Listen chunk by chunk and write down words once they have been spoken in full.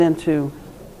Into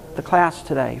the class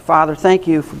today. Father, thank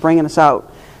you for bringing us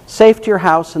out safe to your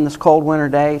house in this cold winter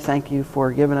day. Thank you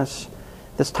for giving us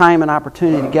this time and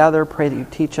opportunity together. Pray that you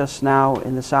teach us now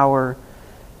in this hour.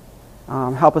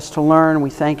 Help us to learn. We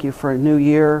thank you for a new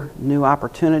year, new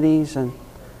opportunities, and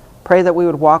pray that we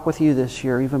would walk with you this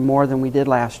year even more than we did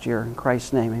last year. In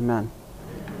Christ's name, amen.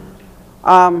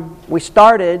 We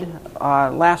started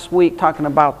last week talking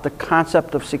about the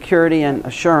concept of security and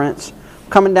assurance,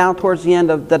 coming down towards the end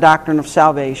of the doctrine of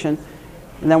salvation,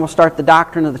 and then we'll start the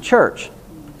doctrine of the church.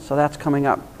 So that's coming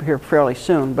up here fairly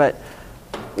soon. But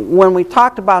when we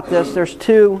talked about this, there's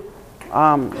two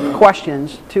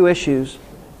questions, two issues,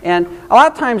 and a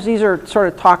lot of times these are sort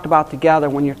of talked about together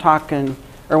when you're talking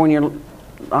or when you're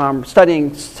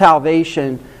studying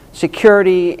salvation,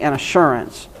 security and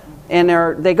assurance, and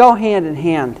they go hand in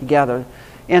hand together.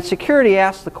 And security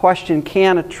asks the question,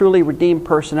 can a truly redeemed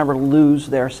person ever lose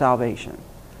their salvation?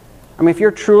 I mean, if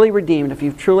you're truly redeemed, if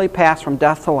you've truly passed from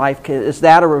death to life, is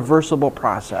that a reversible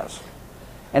process?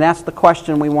 And that's the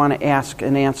question we want to ask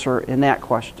and answer in that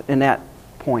question, in that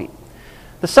point.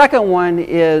 The second one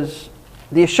is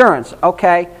the assurance.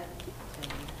 Okay,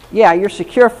 yeah, you're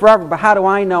secure forever, but how do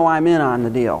I know I'm in on the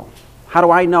deal? How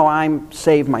do I know I'm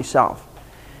saved myself?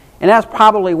 And that's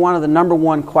probably one of the number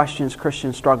one questions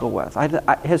Christians struggle with.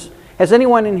 Has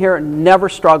anyone in here never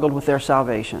struggled with their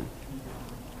salvation?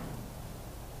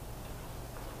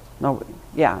 No.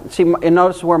 Yeah. See, and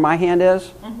notice where my hand is?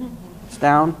 Mm-hmm. It's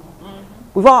down.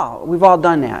 Mm-hmm. We've all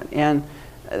done that, and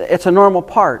it's a normal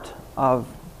part of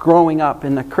growing up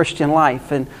in the Christian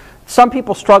life. And some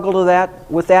people struggle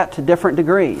with that to different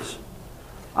degrees.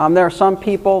 There are some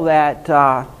people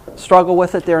that struggle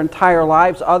with it their entire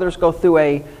lives. Others go through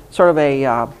a sort of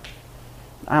a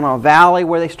valley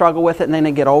where they struggle with it, and then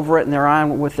they get over it and they're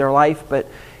on with their life. But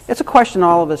it's a question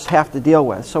all of us have to deal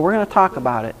with. So we're going to talk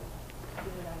about it.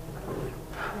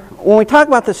 When we talk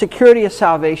about the security of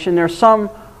salvation, there are some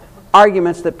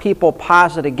arguments that people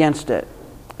posit against it.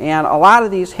 And a lot of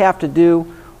these have to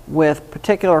do with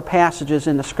particular passages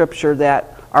in the Scripture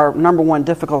that are, number one,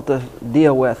 difficult to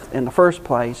deal with in the first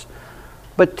place.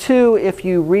 But two, if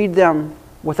you read them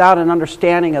without an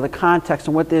understanding of the context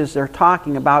and what it is they're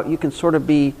talking about, you can sort of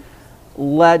be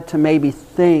led to maybe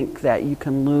think that you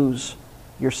can lose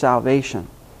your salvation.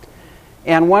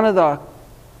 And one of the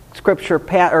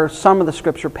some of the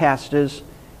Scripture passages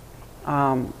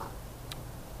have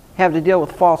to deal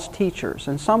with false teachers.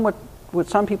 And what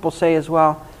some people say is,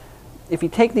 well, if you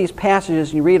take these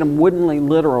passages and you read them woodenly,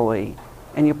 literally,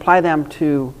 and you apply them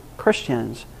to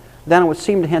Christians, then it would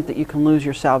seem to hint that you can lose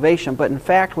your salvation. But in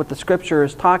fact, what the Scripture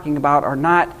is talking about are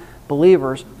not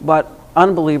believers, but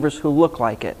unbelievers who look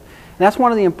like it. And that's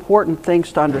one of the important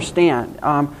things to understand.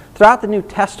 Throughout the New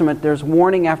Testament, there's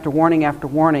warning after warning after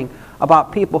warning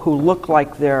about people who look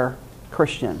like they're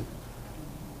Christian.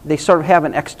 They sort of have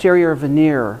an exterior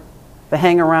veneer. They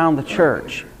hang around the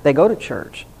church. They go to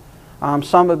church.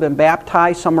 Some have been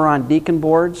baptized. Some are on deacon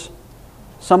boards.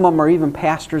 Some of them are even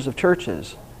pastors of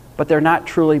churches. But they're not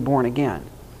truly born again.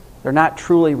 They're not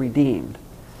truly redeemed.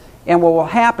 And what will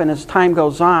happen as time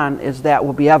goes on is that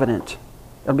will be evident.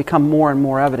 It'll become more and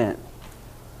more evident.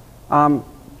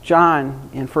 John,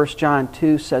 in 1 John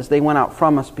 2, says they went out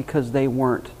from us because they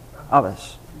weren't of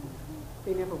us.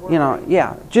 They never were.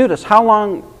 Yeah. Judas, how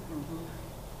long...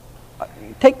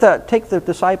 Take the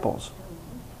disciples.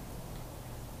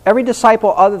 Every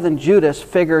disciple other than Judas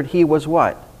figured he was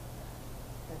what?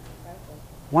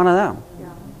 One of them.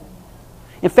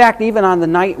 In fact, even on the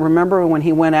night, remember when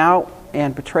he went out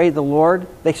and betrayed the Lord,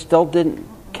 they still didn't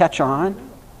catch on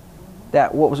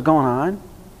that what was going on.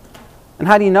 And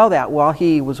how do you know that? Well,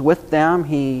 he was with them,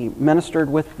 he ministered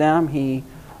with them, he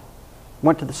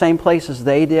went to the same places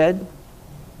they did,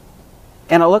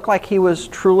 and it looked like he was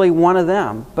truly one of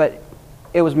them, but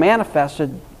it was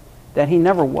manifested that he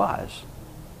never was.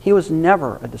 He was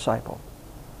never a disciple.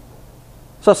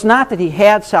 So it's not that he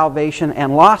had salvation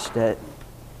and lost it.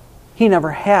 He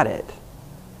never had it.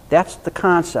 That's the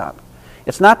concept.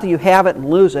 It's not that you have it and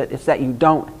lose it, it's that you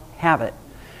don't have it.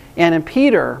 And in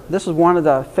Peter, this is one of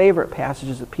the favorite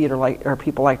passages that people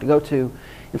like to go to.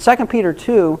 In 2 Peter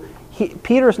 2,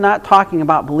 Peter's not talking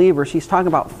about believers, he's talking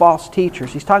about false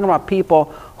teachers. He's talking about people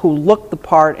who look the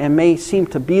part and may seem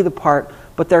to be the part,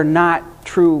 but they're not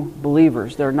true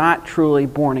believers. They're not truly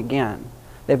born again.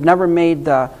 They've never made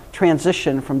the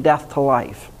transition from death to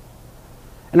life.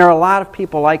 And there are a lot of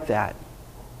people like that.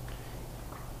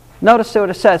 Notice what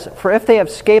it says, for if they have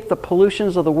escaped the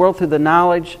pollutions of the world through the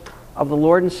knowledge of the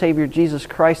Lord and Savior Jesus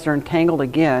Christ, they're entangled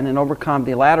again and overcome.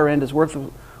 The latter end is worse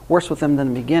with them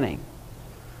than the beginning.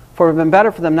 For For it would have been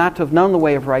better for them not to have known the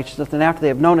way of righteousness than after they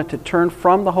have known it to turn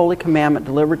from the holy commandment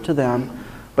delivered to them.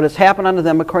 But it's happened unto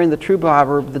them according to the true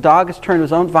proverb, the dog has turned to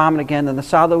his own vomit again, and the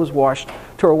sow that was washed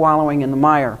to her wallowing in the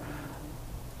mire.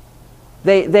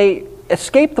 They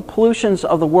escaped the pollutions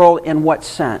of the world in what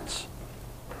sense?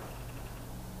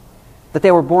 That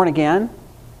they were born again?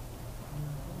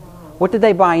 What did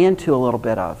they buy into a little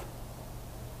bit of?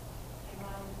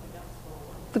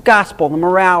 The gospel, the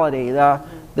morality,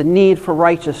 the need for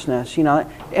righteousness.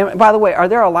 And by the way, are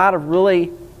there a lot of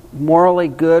really morally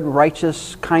good,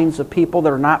 righteous kinds of people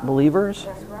that are not believers?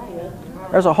 That's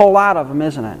right. There's a whole lot of them,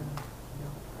 isn't it?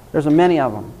 There's many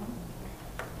of them.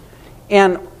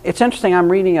 And it's interesting,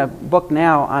 I'm reading a book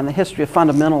now on the history of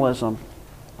fundamentalism,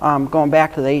 going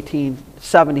back to the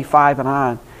 1875 and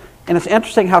on. And it's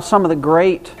interesting how some of the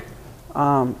great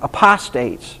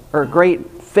apostates, or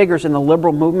great figures in the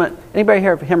liberal movement. Anybody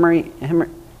hear of Henry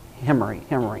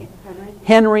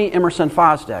Emerson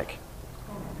Fosdick?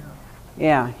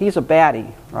 Yeah, he's a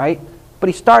baddie, right? But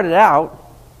he started out,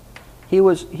 he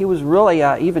was really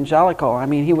evangelical. I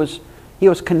mean, he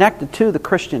was connected to the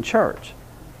Christian church.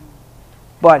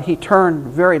 But he turned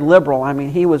very liberal. I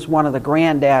mean, he was one of the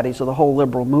granddaddies of the whole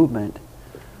liberal movement.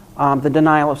 The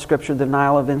denial of Scripture, the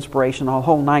denial of inspiration, the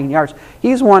whole 9 yards.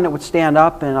 He's one that would stand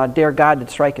up and dare God to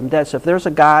strike him dead. So if there's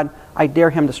a God, I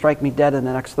dare him to strike me dead in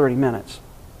the next 30 minutes.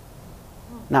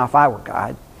 Now, if I were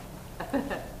God.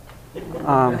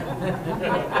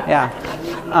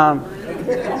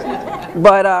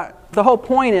 But the whole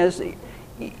point is,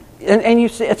 and you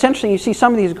see, it's interesting, you see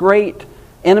some of these great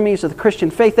enemies of the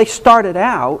Christian faith, they started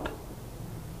out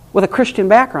with a Christian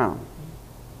background.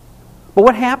 But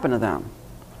what happened to them?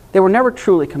 They were never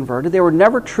truly converted. They were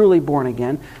never truly born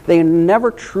again. They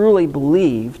never truly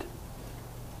believed.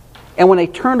 And when they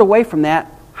turned away from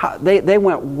that, they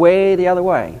went way the other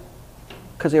way,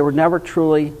 because they were never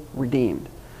truly redeemed.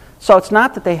 So it's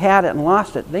not that they had it and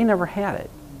lost it. They never had it.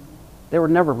 They were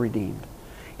never redeemed.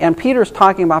 And Peter's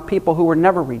talking about people who were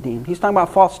never redeemed. He's talking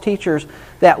about false teachers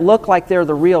that look like they're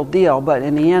the real deal, but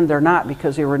in the end they're not,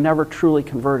 because they were never truly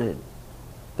converted.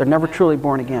 They're never truly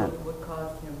born again. What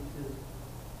caused him to...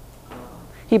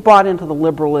 He bought into the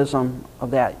liberalism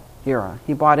of that era.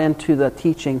 He bought into the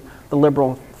teaching, the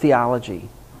liberal theology.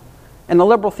 And the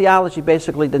liberal theology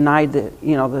basically denied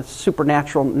the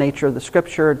supernatural nature of the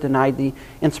Scripture, denied the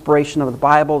inspiration of the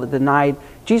Bible, it denied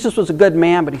Jesus was a good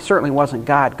man, but he certainly wasn't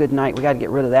God. Good night, we got to get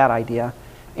rid of that idea.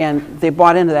 And they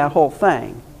bought into that whole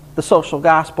thing. The social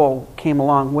gospel came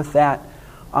along with that,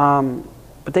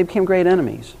 but they became great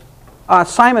enemies.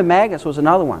 Simon Magus was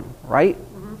another one, right?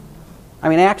 Mm-hmm. I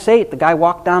mean, Acts 8, the guy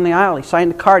walked down the aisle, he signed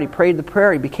the card, he prayed the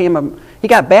prayer, he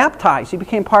got baptized, he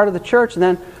became part of the church, and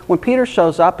then when Peter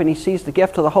shows up and he sees the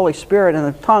gift of the Holy Spirit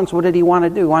and the tongues, what did he want to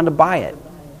do? He wanted to buy it.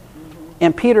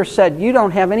 And Peter said, you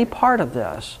don't have any part of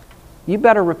this. You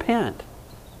better repent.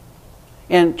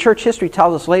 And church history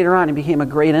tells us later on he became a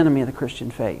great enemy of the Christian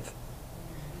faith.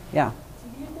 Yeah. So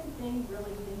do you think they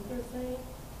really think they're saved?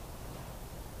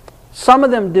 Some of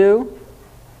them do.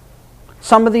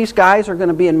 Some of these guys are going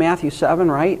to be in Matthew 7,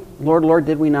 right? Lord, Lord,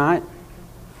 did we not?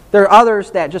 There are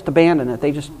others that just abandon it.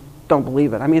 They just don't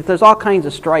believe it. I mean, there's all kinds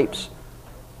of stripes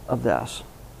of this.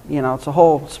 It's a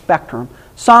whole spectrum.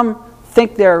 Some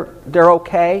think they're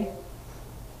okay,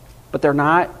 but they're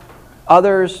not.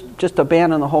 Others just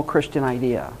abandon the whole Christian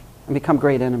idea and become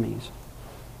great enemies.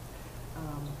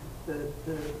 The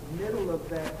middle of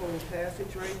that whole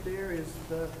passage right there is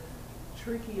the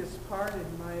trickiest part,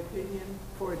 in my opinion.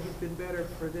 For it had been better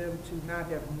for them to not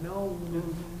have known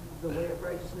the way of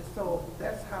righteousness. So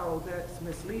that's how that's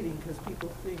misleading, because people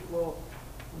think, well,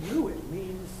 knew it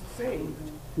means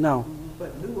saved. No.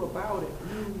 But knew about it,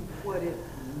 knew what it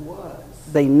was.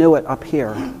 They knew it up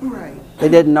here. Right. They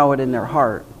didn't know it in their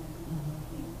heart.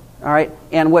 All right?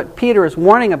 And what Peter is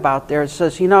warning about there, it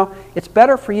says, it's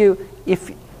better for you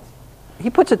if...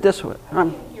 He puts it this way.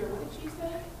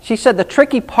 She said the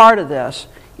tricky part of this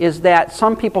is that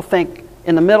some people think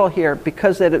in the middle here,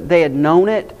 because they had known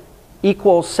it,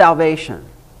 equals salvation.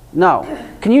 No.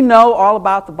 Can you know all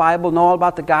about the Bible, know all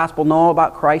about the gospel, know all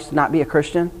about Christ, and not be a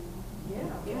Christian?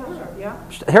 Yeah.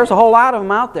 There's a whole lot of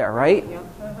them out there, right? Yeah.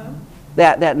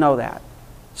 That know that.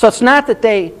 So it's not that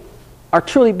they are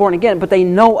truly born again, but they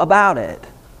know about it.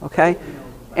 Okay?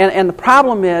 And the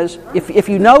problem is, if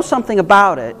you know something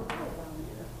about it,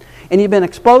 and you've been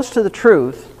exposed to the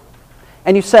truth,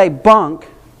 and you say bunk,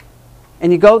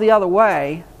 and you go the other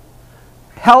way,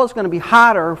 hell is going to be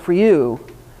hotter for you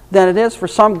than it is for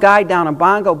some guy down in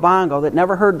Bongo that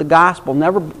never heard the gospel,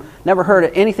 never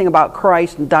heard anything about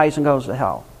Christ, and dies and goes to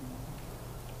hell.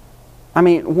 I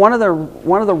mean, one of the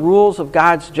rules of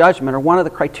God's judgment, or one of the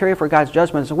criteria for God's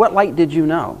judgment, is what light did you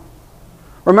know?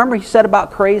 Remember he said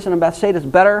about Chorazin and Bethsaida,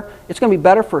 it's going to be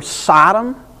better for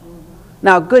Sodom.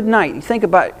 Now, good night. You think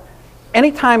about it.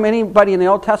 Anytime anybody in the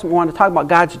Old Testament wanted to talk about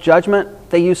God's judgment,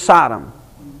 they used Sodom.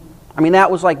 I mean,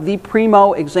 that was like the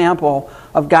primo example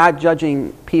of God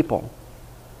judging people.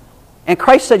 And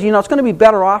Christ said, it's going to be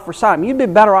better off for Sodom. You'd be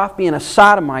better off being a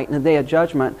sodomite in the day of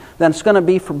judgment than it's going to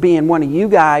be for being one of you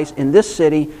guys in this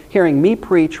city hearing me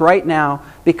preach right now,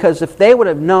 because if they would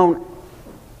have known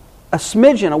a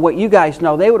smidgen of what you guys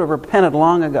know, they would have repented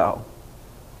long ago.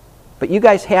 But you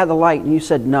guys had the light and you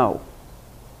said no.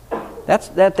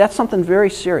 That's something very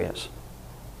serious.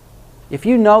 If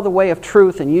you know the way of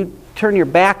truth and you turn your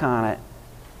back on it,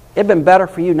 it'd been better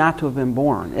for you not to have been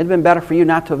born. It'd been better for you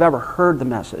not to have ever heard the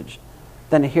message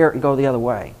than to hear it and go the other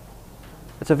way.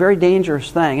 It's a very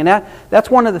dangerous thing. And that's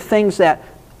one of the things that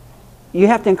you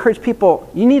have to encourage people.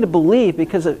 You need to believe,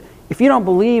 because if you don't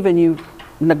believe and you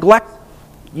neglect,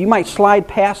 you might slide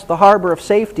past the harbor of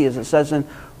safety, as it says in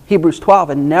Hebrews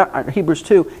 12 and Hebrews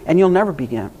 2, and you'll never be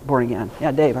born again.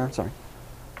 Yeah, Dave, I'm sorry.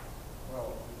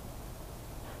 Well,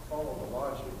 follow the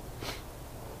logic.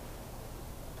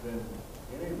 Then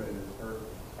anybody that's heard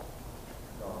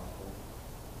the gospel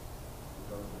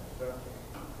who doesn't accept it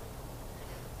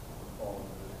will fall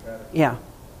into this category. Yeah.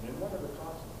 And what are the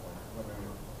consequences? I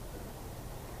mean,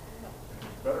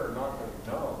 it's better not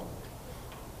to know.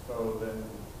 So then,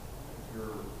 if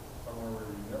you're somewhere where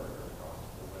you never heard the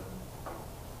gospel, then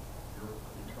your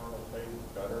eternal fate is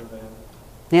better than.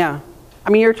 Yeah. I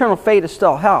mean, your eternal fate is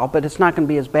still hell, but it's not going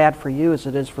to be as bad for you as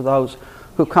it is for those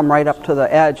who come right up to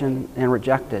the edge and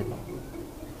reject it.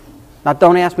 Now,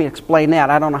 don't ask me to explain that.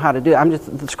 I don't know how to do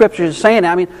it. The Scripture is saying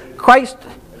that. I mean, Christ...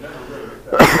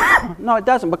 No, it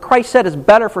doesn't. But Christ said it's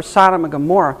better for Sodom and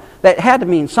Gomorrah. That had to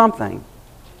mean something,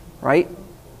 right?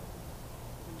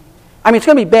 I mean, it's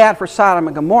going to be bad for Sodom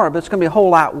and Gomorrah, but it's going to be a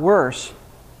whole lot worse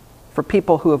for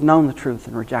people who have known the truth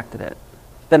and rejected it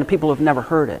than the people who have never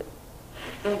heard it.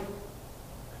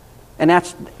 And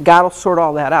God will sort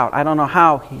all that out. I don't know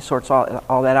how he sorts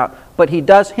all that out, but he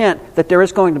does hint that there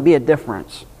is going to be a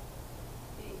difference.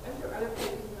 Are there other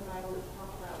places in the Bible that talk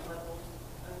about levels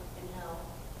in hell?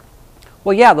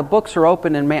 Well, yeah, the books are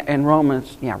open in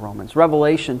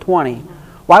Revelation 20.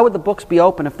 Why would the books be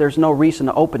open if there's no reason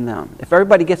to open them? If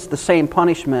everybody gets the same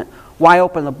punishment, why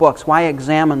open the books? Why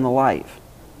examine the life?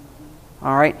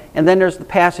 All right? And then there's the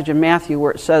passage in Matthew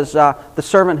where it says, the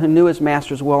servant who knew his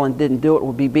master's will and didn't do it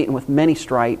will be beaten with many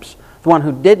stripes. The one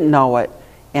who didn't know it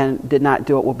and did not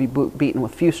do it will be beaten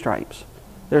with few stripes.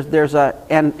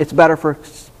 And it's better for,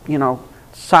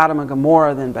 Sodom and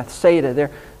Gomorrah than Bethsaida.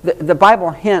 The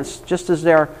Bible hints, just as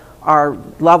there are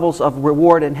levels of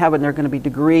reward in heaven, there are going to be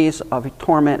degrees of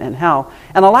torment in hell.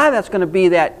 And a lot of that's going to be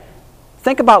that,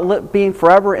 think about being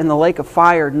forever in the lake of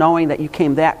fire, knowing that you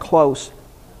came that close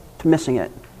to missing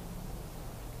it.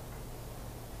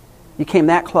 You came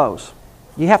that close.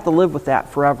 You have to live with that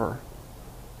forever.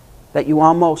 That you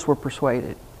almost were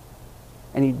persuaded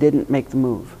and you didn't make the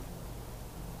move.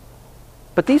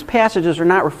 But these passages are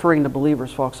not referring to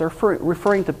believers, folks. They're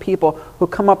referring to people who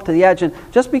come up to the edge. And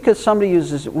just because somebody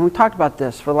uses, when we talked about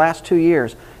this for the last 2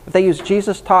 years, if they use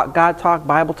Jesus talk, God talk,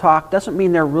 Bible talk, doesn't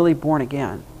mean they're really born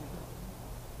again.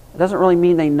 It doesn't really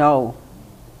mean they know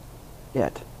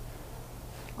it.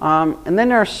 And then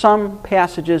there are some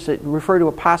passages that refer to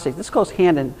apostate. This goes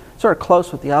hand in, sort of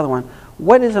close with the other one.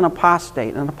 What is an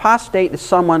apostate? An apostate is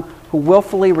someone who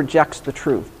willfully rejects the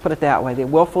truth. Put it that way. They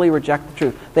willfully reject the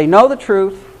truth. They know the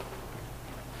truth,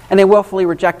 and they willfully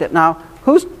reject it. Now,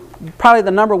 who's probably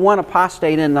the number one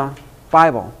apostate in the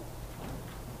Bible?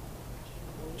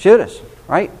 Judas,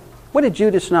 right? What did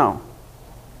Judas know?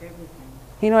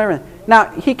 He knew everything. Now,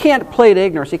 he can't plead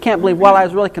ignorance. He can't believe, well, I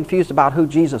was really confused about who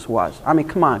Jesus was. I mean,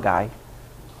 come on, guy.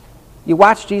 You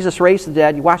watched Jesus raise the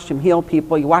dead. You watched him heal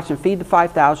people. You watched him feed the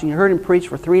 5,000. You heard him preach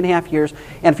for 3.5 years.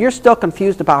 And if you're still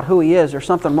confused about who he is, there's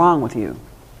something wrong with you.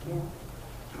 Yeah.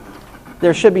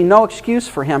 There should be no excuse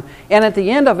for him. And at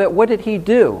the end of it, what did he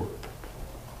do?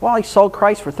 Well, he sold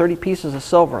Christ for 30 pieces of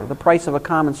silver, the price of a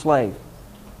common slave.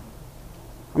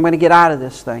 I'm going to get out of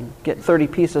this thing. Get 30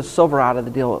 pieces of silver out of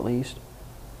the deal at least.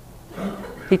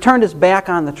 He turned his back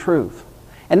on the truth.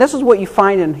 And this is what you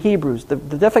find in Hebrews. The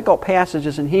difficult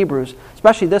passages in Hebrews,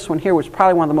 especially this one here, which is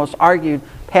probably one of the most argued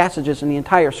passages in the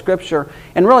entire Scripture.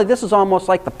 And really, this is almost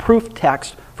like the proof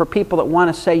text for people that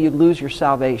want to say you'd lose your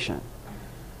salvation.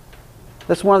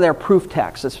 This is one of their proof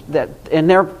texts that in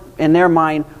their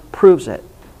mind proves it.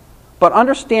 But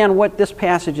understand what this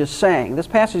passage is saying. This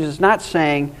passage is not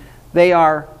saying they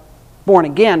are born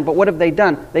again, but what have they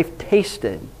done? They've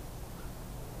tasted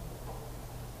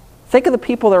Think of the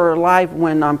people that were alive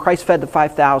when Christ fed the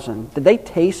 5,000. Did they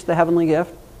taste the heavenly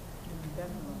gift?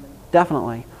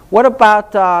 Definitely. What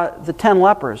about the 10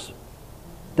 lepers?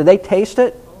 Did they taste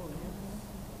it?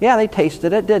 Yeah, they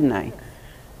tasted it, didn't they?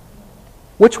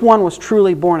 Which one was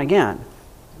truly born again?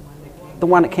 The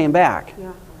one that came back.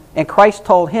 And Christ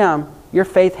told him, your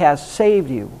faith has saved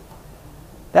you.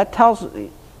 That tells...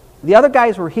 The other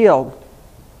guys were healed.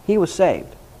 He was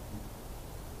saved.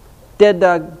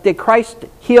 Did Christ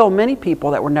heal many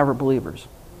people that were never believers?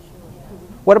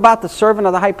 What about the servant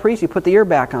of the high priest? He put the ear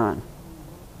back on.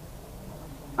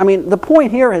 I mean, the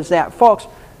point here is that, folks,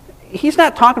 he's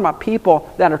not talking about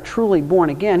people that are truly born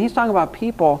again. He's talking about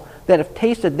people that have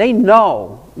tasted, they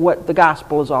know what the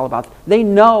gospel is all about. They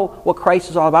know what Christ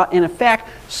is all about. And in fact,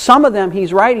 some of them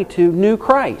he's writing to knew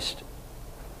Christ.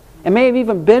 And may have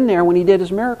even been there when he did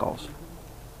his miracles.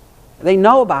 They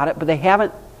know about it, but they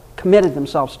haven't committed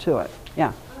themselves to it.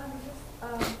 Yeah.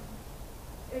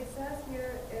 It says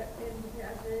here in the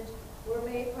passage, we're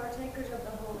made partakers of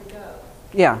the Holy Ghost.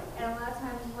 Yeah. And a lot of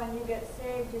times when you get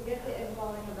saved, you get the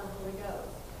indwelling of the Holy Ghost.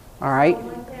 All right. So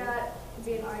wouldn't that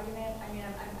be an argument? I mean,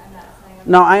 I'm not saying...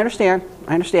 No, I understand.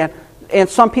 I understand. And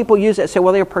some people use it and say,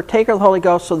 well, they were partaker of the Holy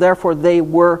Ghost, so therefore they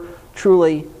were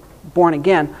truly born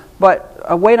again. But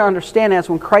a way to understand that is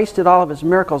when Christ did all of his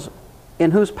miracles,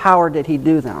 in whose power did he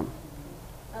do them?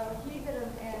 He did them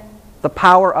in The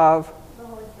power of? the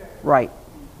Holy Spirit. Right.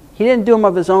 He didn't do them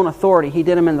of his own authority. He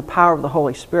did them in the power of the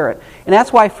Holy Spirit. And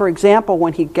that's why, for example,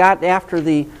 when he got after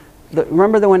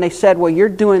remember when they said, well, you're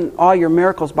doing all your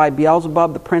miracles by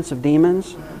Beelzebub, the prince of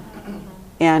demons?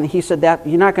 And he said that,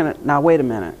 you're not going to, now wait a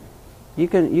minute. You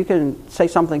can say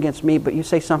something against me, but you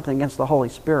say something against the Holy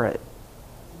Spirit.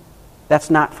 That's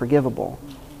not forgivable.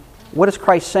 What is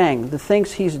Christ saying? The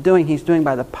things he's doing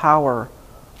by the power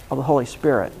of the Holy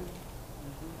Spirit.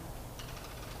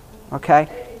 Okay?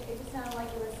 It just sounded like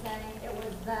it was saying it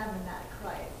was them and not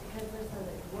Christ, because they said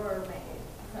they were made.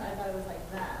 So I thought it was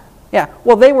like them. Yeah,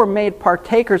 well, they were made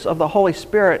partakers of the Holy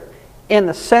Spirit in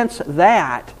the sense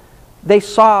that they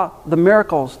saw the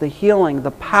miracles, the healing,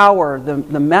 the power,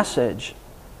 the message.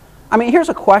 I mean, here's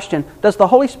a question. Does the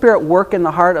Holy Spirit work in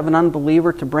the heart of an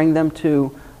unbeliever to bring them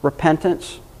to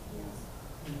repentance?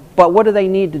 But what do they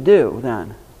need to do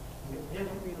then?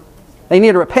 They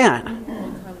need to repent.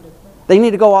 They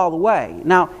need to go all the way.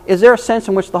 Now, is there a sense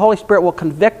in which the Holy Spirit will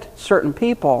convict certain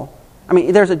people? I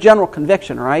mean, there's a general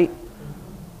conviction, right?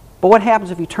 But what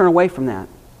happens if you turn away from that?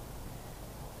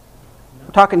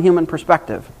 We're talking human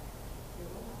perspective.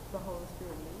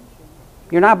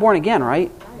 You're not born again,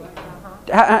 right?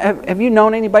 Have you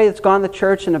known anybody that's gone to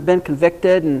church and have been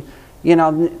convicted and,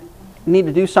 need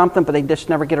to do something, but they just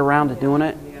never get around to doing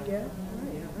it?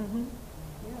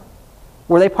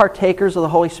 Were they partakers of the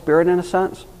Holy Spirit in a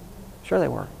sense? Sure they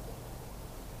were.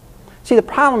 See, the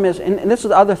problem is, and this is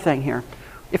the other thing here,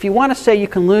 if you want to say you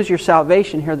can lose your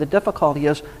salvation here, the difficulty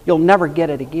is you'll never get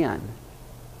it again.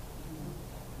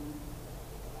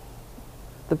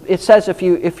 It says if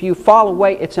you fall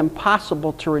away, it's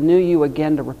impossible to renew you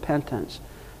again to repentance.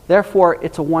 Therefore,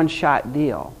 it's a one-shot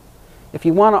deal. If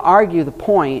you want to argue the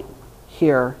point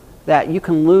here that you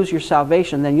can lose your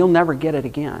salvation, then you'll never get it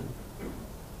again.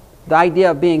 The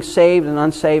idea of being saved and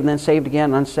unsaved, and then saved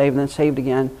again, unsaved, and then saved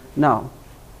again, no.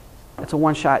 It's a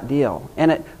one-shot deal.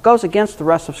 And it goes against the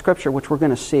rest of Scripture, which we're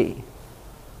going to see.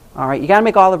 All right, you got to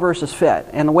make all the verses fit.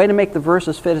 And the way to make the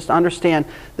verses fit is to understand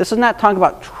this is not talking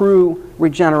about true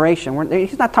regeneration.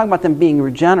 He's not talking about them being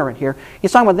regenerate here.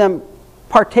 He's talking about them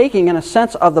partaking, in a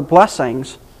sense, of the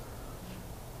blessings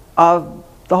of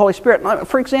the Holy Spirit.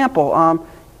 For example,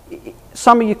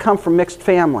 some of you come from mixed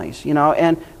families,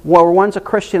 and where one's a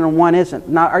Christian and one isn't.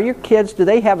 Now, are your kids, do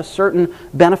they have a certain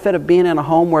benefit of being in a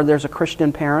home where there's a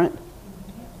Christian parent?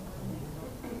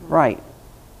 Right.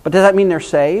 But does that mean they're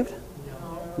saved?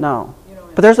 No.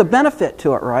 But there's a benefit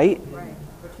to it, right?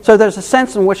 So there's a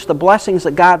sense in which the blessings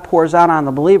that God pours out on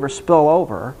the believer spill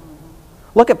over.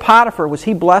 Look at Potiphar. Was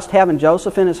he blessed having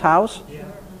Joseph in his house?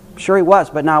 Sure he was,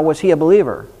 but now was he a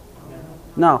believer?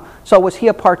 No. So was he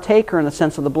a partaker in the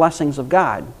sense of the blessings of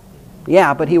God?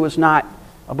 Yeah, but he was not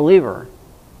a believer.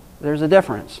 There's a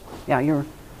difference. Yeah, Yeah,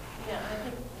 I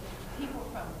think people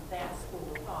from that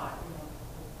school of thought,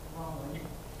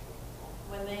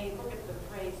 when they look at the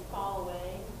phrase fall away,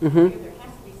 there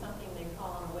has to be something they've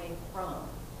fallen away from.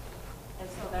 And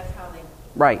so that's how they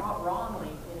wrongly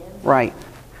get into Right.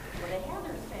 When they have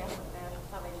their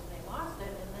salvation, they lost it,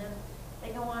 and then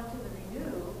they go on to the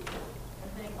renew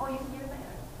and think, oh, you can get it back.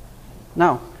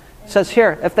 No. It says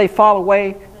here, if they fall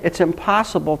away, it's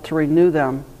impossible to renew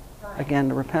them again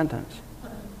to repentance.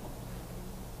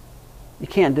 You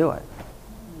can't do it.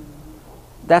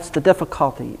 That's the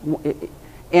difficulty.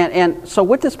 And so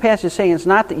what this passage is saying is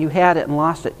not that you had it and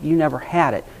lost it. You never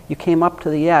had it. You came up to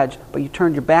the edge, but you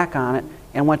turned your back on it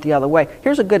and went the other way.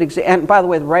 Here's a good example. And by the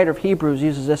way, the writer of Hebrews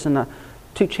uses this in the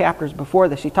 2 chapters before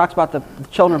this. He talks about the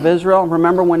children of Israel.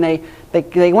 Remember when they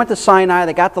went to Sinai,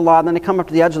 they got the law, then they come up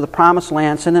to the edge of the promised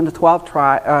land, send in the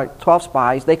 12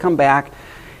 spies. They come back,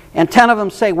 and 10 of them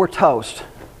say, we're toast.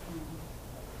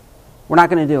 We're not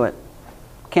going to do it.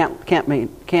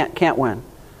 Can't win.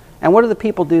 And what do the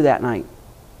people do that night?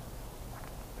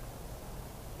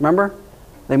 Remember?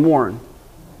 They mourn.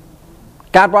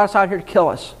 God brought us out here to kill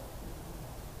us.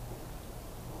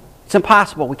 It's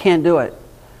impossible. We can't do it.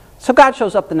 So God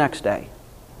shows up the next day.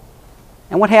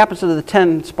 And what happens to the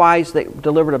 10 spies that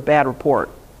delivered a bad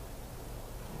report?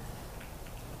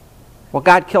 Well,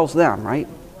 God kills them, right?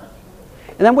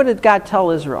 And then what did God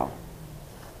tell Israel?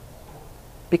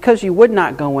 Because you would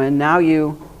not go in, now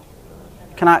you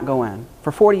cannot go in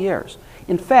for 40 years.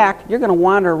 In fact, you're going to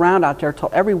wander around out there till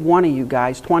every one of you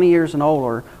guys, 20 years and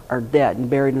older, are dead and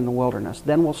buried in the wilderness.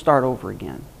 Then we'll start over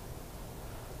again.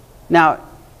 Now,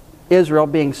 Israel,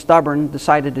 being stubborn,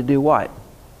 decided to do what?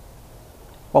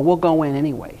 Well, we'll go in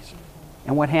anyways.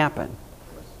 And what happened?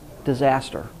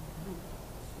 Disaster.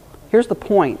 Here's the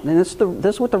point, and this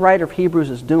is what the writer of Hebrews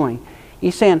is doing.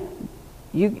 He's saying,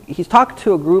 he's talking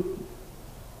to a group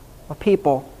of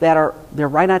people they're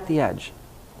right at the edge.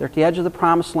 They're at the edge of the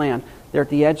promised land. They're at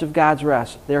the edge of God's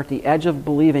rest. They're at the edge of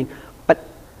believing, but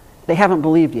they haven't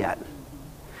believed yet.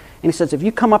 And he says, if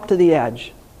you come up to the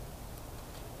edge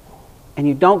and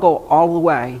you don't go all the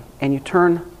way and you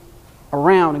turn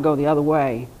around and go the other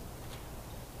way,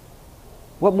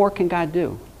 what more can God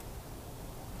do?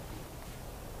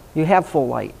 You have full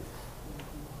light.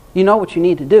 You know what you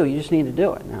need to do. You just need to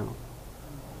do it now.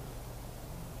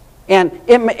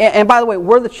 And by the way,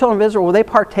 were the children of Israel, were they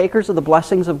partakers of the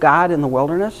blessings of God in the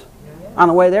wilderness? On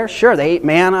the way there? Sure, they ate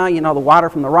manna, the water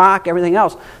from the rock, everything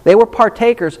else. They were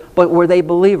partakers, but were they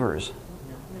believers?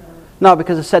 No,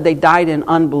 because it said they died in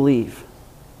unbelief.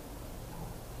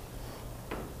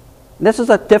 This is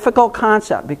a difficult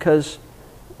concept because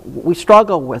we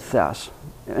struggle with this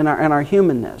in our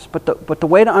humanness. But the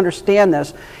way to understand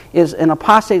this is an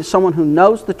apostate is someone who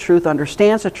knows the truth,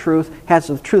 understands the truth, has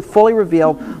the truth fully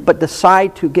revealed, but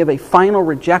decide to give a final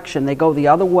rejection. They go the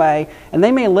other way, and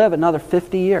they may live another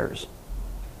 50 years.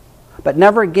 But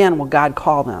never again will God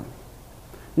call them.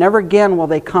 Never again will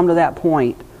they come to that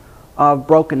point of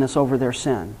brokenness over their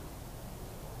sin.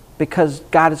 Because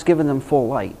God has given them full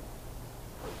light.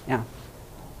 Yeah.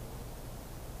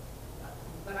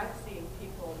 But I've seen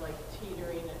people like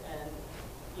teetering and,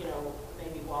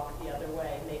 maybe walk the other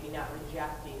way, maybe not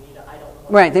rejecting, I don't know.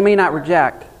 Right, they may not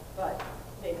reject. But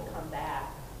they've come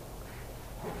back.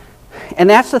 And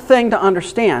that's the thing to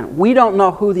understand. We don't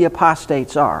know who the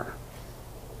apostates are.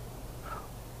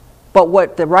 But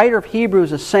what the writer of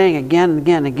Hebrews is saying again and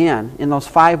again and again in those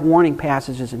 5 warning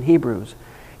passages in Hebrews,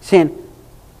 saying,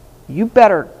 you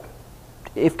better,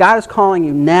 if God is calling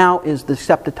you, now is the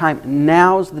accepted time.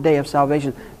 Now is the day of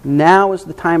salvation. Now is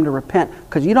the time to repent.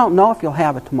 Because you don't know if you'll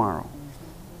have it tomorrow.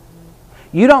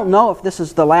 You don't know if this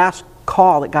is the last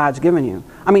call that God's given you.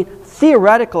 I mean,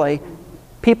 theoretically,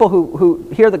 people who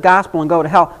hear the gospel and go to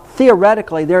hell,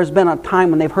 theoretically, there's been a time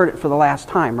when they've heard it for the last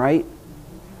time, right?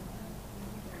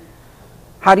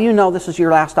 How do you know this is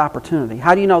your last opportunity?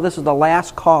 How do you know this is the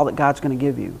last call that God's going to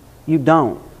give you? You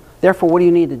don't. Therefore, what do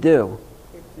you need to do?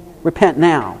 Repent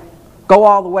now. Go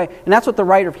all the way. And that's what the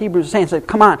writer of Hebrews is saying. Say,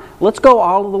 come on, let's go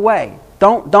all of the way.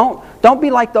 Don't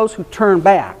be like those who turn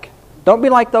back. Don't be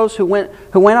like those who went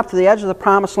up to the edge of the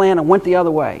promised land and went the other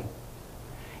way.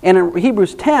 And in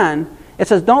Hebrews 10, it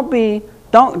says, don't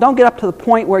get up to the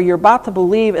point where you're about to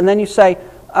believe and then you say,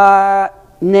 nah,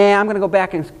 I'm going to go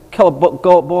back and kill a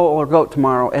bull or goat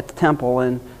tomorrow at the temple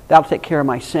and that'll take care of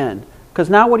my sin. Because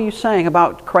now what are you saying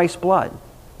about Christ's blood?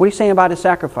 What are you saying about his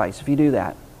sacrifice if you do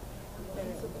that?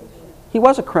 He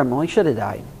was a criminal. He should have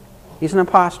died. He's an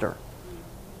imposter.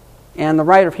 And the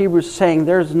writer of Hebrews is saying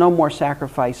there's no more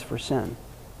sacrifice for sin.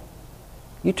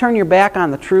 You turn your back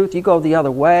on the truth, you go the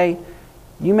other way,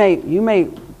 you may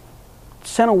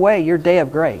sin away your day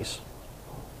of grace.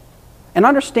 And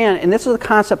understand, and this is a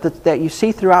concept that you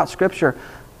see throughout Scripture,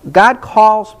 God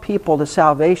calls people to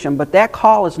salvation, but that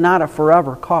call is not a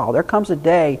forever call. There comes a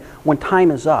day when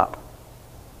time is up.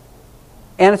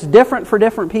 And it's different for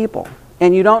different people.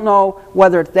 And you don't know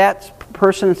whether that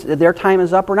person's, their time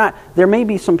is up or not. There may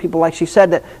be some people, like she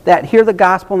said, that hear the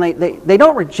gospel and they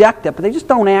don't reject it, but they just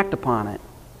don't act upon it.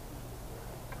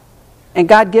 And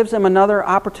God gives them another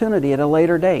opportunity at a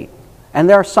later date. And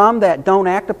there are some that don't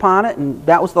act upon it, and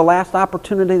that was the last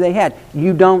opportunity they had.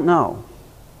 You don't know.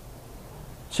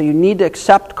 So you need to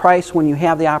accept Christ when you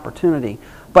have the opportunity.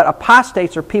 But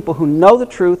apostates are people who know the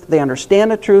truth, they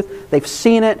understand the truth, they've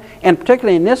seen it, and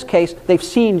particularly in this case, they've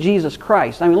seen Jesus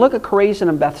Christ. I mean, look at Chorazin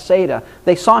and Bethsaida.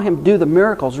 They saw him do the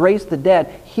miracles, raise the dead,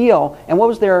 heal, and what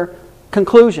was their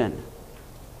conclusion?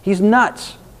 He's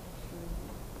nuts.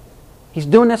 He's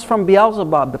doing this from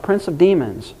Beelzebub, the prince of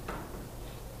demons.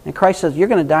 And Christ says, you're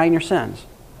going to die in your sins.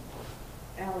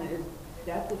 Alan, is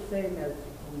that the same as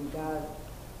when God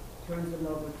turns them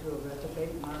over to a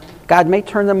reprobate mind? God may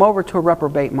turn them over to a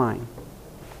reprobate mind.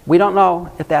 We don't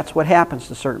know if that's what happens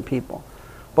to certain people.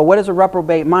 But what is a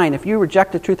reprobate mind? If you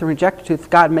reject the truth and reject the truth,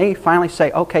 God may finally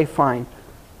say, okay, fine.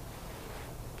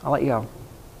 I'll let you go.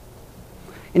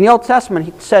 In the Old Testament,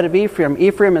 he said of Ephraim,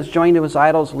 Ephraim is joined to his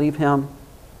idols, leave him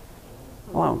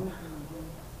alone.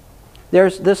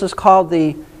 This is called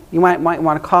the, you might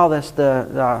want to call this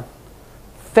the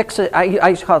I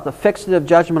used to call it the fixative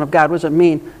judgment of God. What does it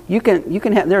mean? You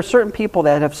can have, there are certain people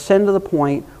that have sinned to the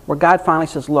point where God finally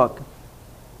says, look,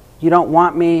 you don't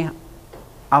want me,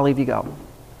 I'll leave you go.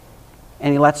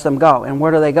 And he lets them go. And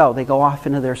where do they go? They go off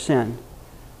into their sin.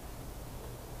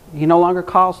 He no longer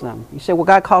calls them. You say, well,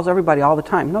 God calls everybody all the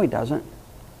time. No, he doesn't.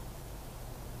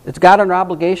 Is God under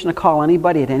obligation to call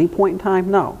anybody at any point in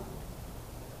time? No.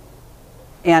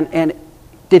 And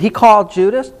did he call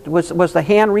Judas? Was the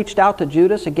hand reached out to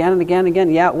Judas again and again and again?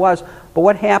 Yeah, it was. But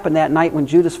what happened that night when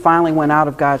Judas finally went out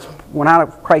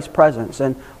of Christ's presence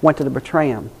and went to betray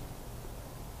him?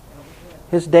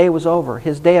 His day was over.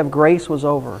 His day of grace was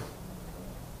over.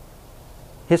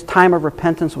 His time of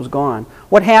repentance was gone.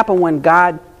 What happened when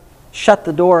God shut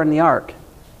the door in the ark?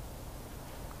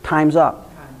 Time's up.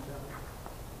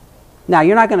 Now,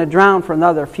 you're not going to drown for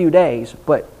another few days,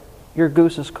 but your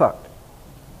goose is cooked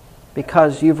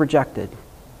because you've rejected.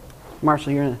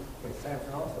 Marshall, you're in.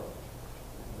 Samson also.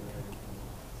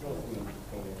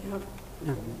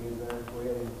 Yeah.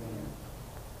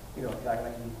 You know, like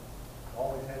he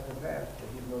always has in the past, that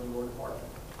he's going to go to part.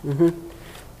 Mm-hmm.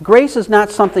 Grace is not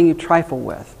something you trifle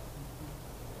with.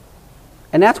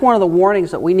 And that's one of the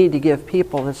warnings that we need to give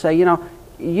people that say, you know,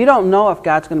 you don't know if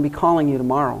God's going to be calling you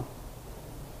tomorrow.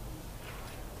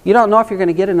 You don't know if you're going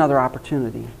to get another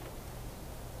opportunity.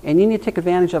 And you need to take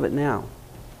advantage of it now.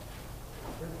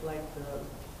 Just like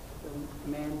the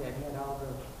man that had all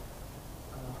the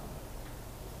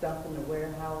stuff in the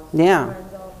warehouse. Yeah.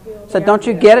 Said, don't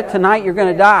you get it tonight, you're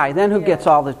going to die. Then who gets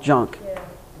all this junk?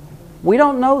 We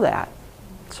don't know that.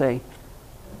 See?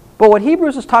 But what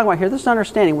Hebrews is talking about here, this is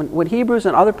understanding. What Hebrews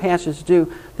and other passages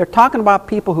do, they're talking about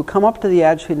people who come up to the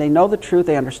edge, who they know the truth,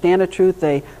 they understand the truth,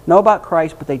 they know about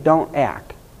Christ, but they don't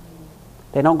act.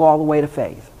 They don't go all the way to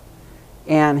faith.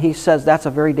 And he says that's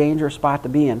a very dangerous spot to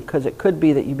be in, because it could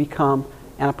be that you become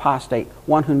an apostate,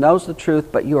 one who knows the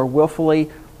truth, but you are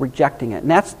willfully rejecting it.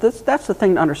 And that's the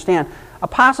thing to understand.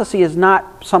 Apostasy is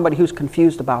not somebody who's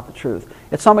confused about the truth.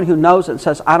 It's somebody who knows it and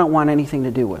says, I don't want anything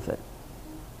to do with it.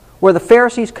 Were the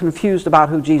Pharisees confused about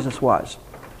who Jesus was?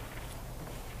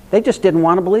 They just didn't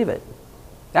want to believe it.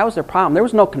 That was their problem. There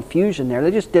was no confusion there.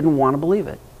 They just didn't want to believe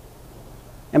it.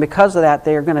 And because of that,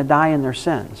 they are going to die in their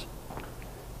sins.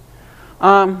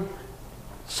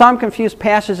 Some confused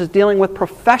passages dealing with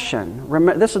profession.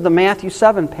 Remember, this is the Matthew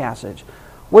 7 passage.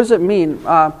 What does it mean?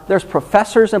 There's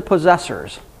professors and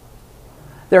possessors.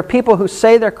 There are people who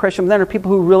say they're Christian, but then there are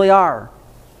people who really are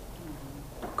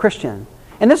Christian.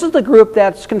 And this is the group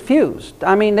that's confused.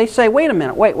 I mean, they say, wait a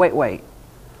minute, wait.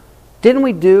 Didn't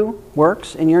we do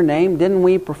works in your name? Didn't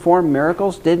we perform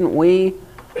miracles? Didn't we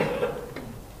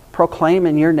proclaim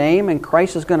in your name? And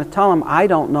Christ is going to tell them, I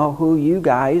don't know who you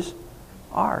guys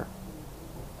are.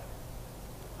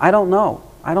 I don't know.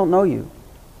 I don't know you.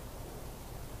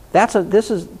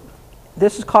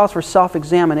 This calls for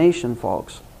self-examination,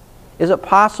 folks. Is it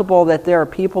possible that there are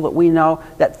people that we know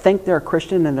that think they're a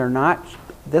Christian and they're not?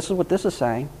 This is what this is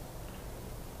saying.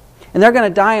 And they're going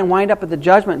to die and wind up at the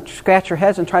judgment, scratch your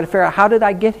heads and try to figure out, how did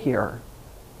I get here?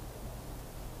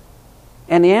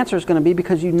 And the answer is going to be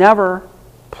because you never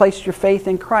placed your faith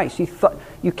in Christ.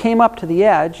 You came up to the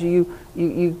edge, you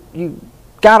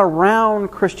got around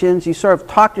Christians, you sort of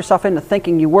talked yourself into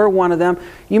thinking you were one of them.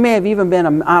 You may have even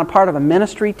been on a part of a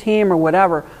ministry team or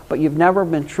whatever, but you've never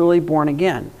been truly born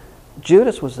again.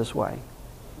 Judas was this way.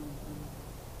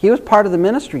 He was part of the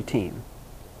ministry team,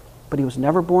 but he was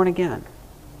never born again.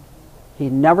 He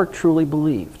never truly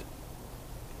believed.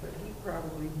 But he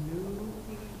probably knew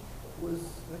he was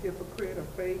a hypocrite, a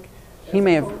fake, as he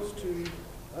may have, opposed to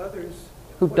others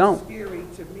who don't. What's scary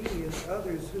to me is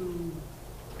others who,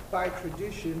 by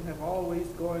tradition, have always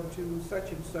gone to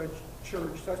such and such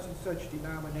church, such and such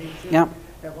denomination, Yep.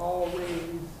 have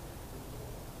always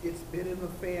it's been in the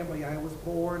family, I was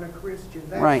born a Christian.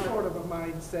 That's Right. sort of a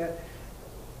mindset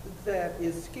that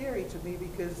is scary to me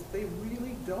because they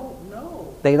really don't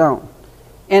know. They don't.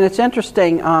 And it's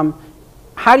interesting,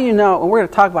 how do you know, and we're going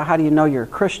to talk about how do you know you're a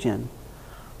Christian,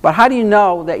 but how do you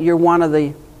know that you're one of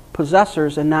the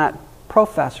possessors and not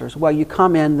professors? Well, you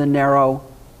come in the narrow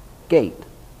gate.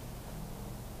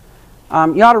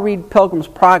 You ought to read Pilgrim's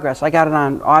Progress. I got it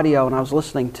on audio and I was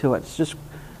listening to it. It's just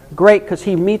great because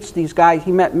he meets these guys.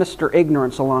 He met Mr.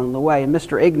 Ignorance along the way, and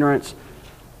Mr. Ignorance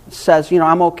says,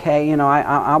 I'm okay,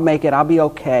 I'll make it, I'll be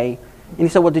okay. And he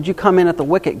said, well, did you come in at the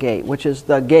wicket gate, which is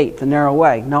the gate, the narrow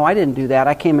way? No, I didn't do that.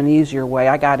 I came an easier way.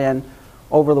 I got in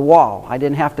over the wall. I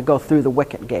didn't have to go through the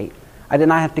wicket gate. I did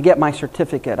not have to get my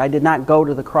certificate. I did not go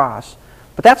to the cross.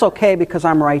 But that's okay because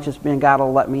I'm righteous and God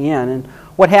will let me in. And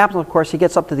what happens, of course, he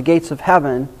gets up to the gates of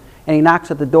heaven and he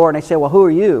knocks at the door and they say, well, who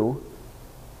are you?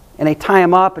 And they tie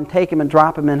him up and take him and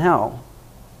drop him in hell.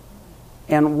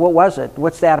 And what was it?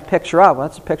 What's that a picture of? Well,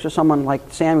 that's a picture of someone like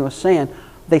Samuel was saying.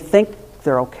 They think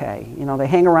they're okay. They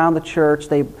hang around the church.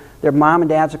 Their mom and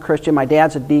dad's a Christian. My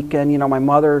dad's a deacon. My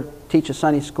mother teaches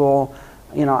Sunday school.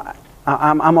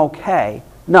 I'm okay.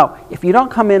 No, if you don't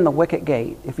come in the wicket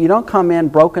gate, if you don't come in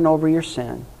broken over your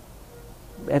sin,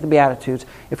 at the Beatitudes,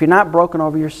 if you're not broken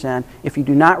over your sin, if you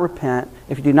do not repent,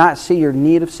 if you do not see your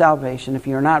need of salvation, if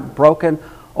you're not broken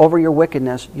over your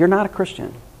wickedness, you're not a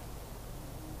Christian.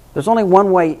 There's only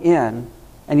one way in,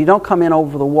 and you don't come in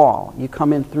over the wall. You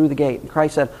come in through the gate. And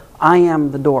Christ said, I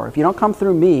am the door. If you don't come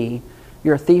through me,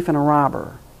 you're a thief and a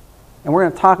robber. And we're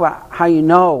going to talk about how you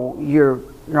know you're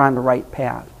on the right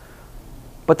path.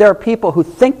 But there are people who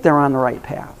think they're on the right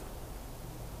path,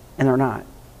 and they're not.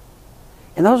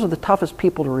 And those are the toughest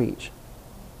people to reach.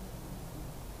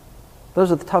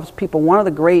 Those are the toughest people. One of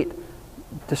the great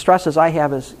distresses I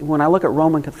have is when I look at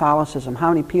Roman Catholicism, how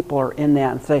many people are in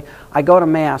that and say, I go to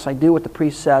Mass, I do what the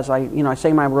priest says, I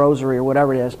say my rosary or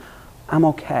whatever it is, I'm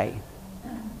okay.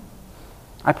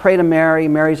 I pray to Mary,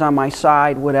 Mary's on my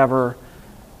side, whatever,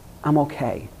 I'm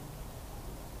okay.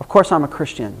 Of course I'm a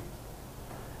Christian.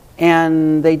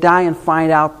 And they die and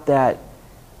find out that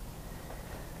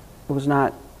it was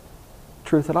not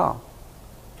truth at all.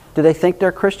 Do they think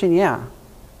they're Christian? Yeah.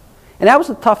 And that was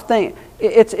the tough thing.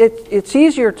 It's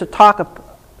easier to talk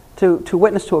to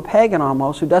witness to a pagan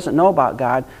almost who doesn't know about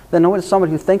God than to witness to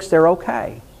somebody who thinks they're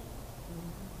okay.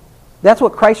 That's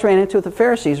what Christ ran into with the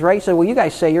Pharisees, right? He said, well, you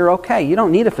guys say you're okay. You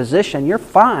don't need a physician. You're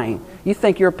fine. You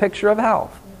think you're a picture of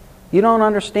health. You don't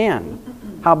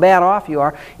understand how bad off you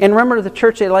are. And remember the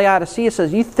church at Laodicea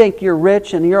says, you think you're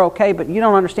rich and you're okay, but you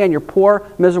don't understand. You're poor,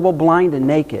 miserable, blind, and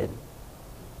naked.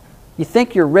 You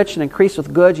think you're rich and increased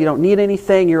with goods. You don't need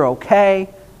anything. You're okay.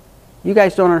 You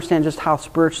guys don't understand just how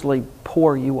spiritually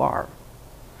poor you are.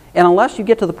 And unless you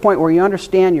get to the point where you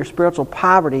understand your spiritual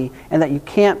poverty and that you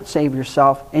can't save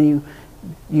yourself and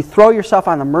you throw yourself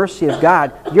on the mercy of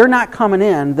God, you're not coming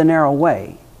in the narrow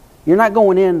way. You're not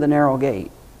going in the narrow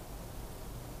gate.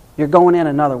 You're going in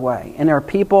another way. And there are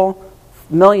people,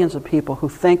 millions of people, who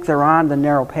think they're on the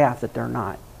narrow path that they're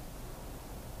not.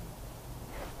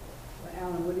 Well,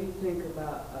 Alan, what do you think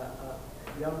about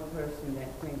a young person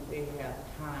that thinks they have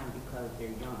time because they're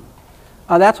young?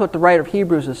 That's what the writer of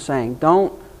Hebrews is saying.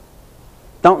 Don't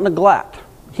neglect.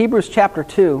 Hebrews chapter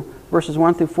 2, verses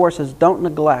 1 through 4 says, don't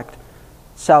neglect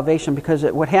salvation, because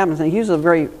what happens, and he uses a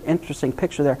very interesting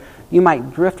picture there, you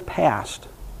might drift past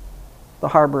the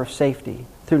harbor of safety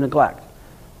through neglect.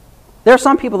 There are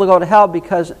some people that go to hell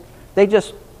because they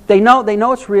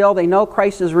know it's real, they know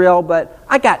Christ is real, but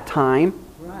I got time.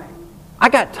 Right. I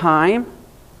got time.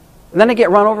 And then they get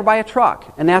run over by a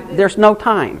truck, and there's no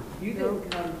time. You didn't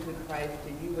come to Christ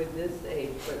till you were this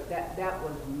age, but that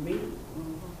was me.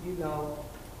 You know,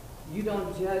 you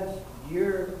don't judge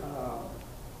your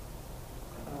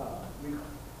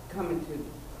coming to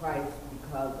Christ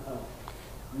because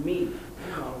of me. You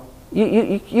know.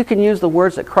 You can use the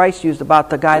words that Christ used about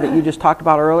the guy that you just talked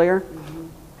about earlier. Mm-hmm.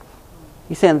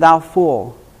 He's saying, thou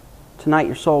fool, tonight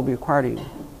your soul will be required of you.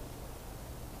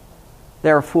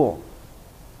 They're a fool.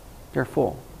 They're a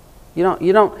fool. You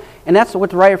don't, and that's what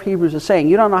the writer of Hebrews is saying.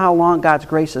 You don't know how long God's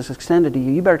grace is extended to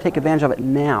you. You better take advantage of it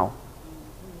now.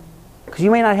 Because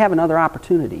you may not have another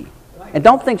opportunity. Right. And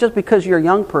don't think just because you're a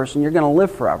young person you're going to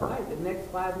live forever. Right. The next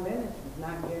 5 minutes is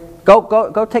not guaranteed.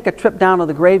 Go take a trip down to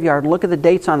the graveyard and look at the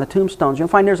dates on the tombstones. You'll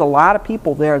find there's a lot of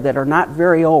people there that are not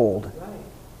very old. Right.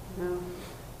 No.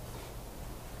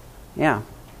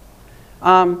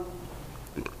 Yeah.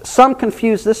 Some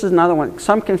confuse, this is another one,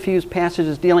 some confuse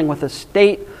passages dealing with a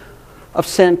state of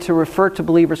sin to refer to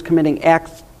believers committing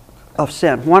acts of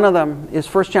sin. One of them is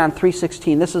 1 John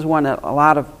 3:16. This is one that a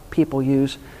lot of people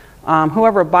use.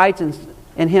 Whoever abides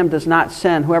in him does not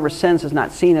sin. Whoever sins has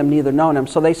not seen him, neither known him.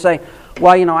 So they say,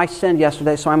 well, I sinned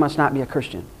yesterday, so I must not be a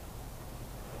Christian.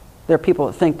 There are people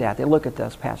that think that. They look at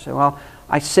this passage and say, well,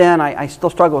 I sin, I still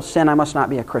struggle with sin, I must not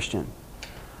be a Christian.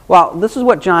 Well, this is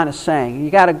what John is saying.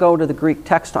 You got to go to the Greek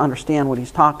text to understand what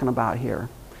he's talking about here.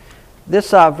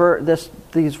 These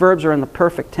verbs are in the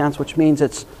perfect tense, which means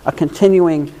it's a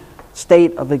continuing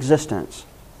state of existence.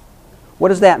 What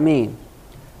does that mean?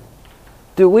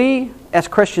 Do we, as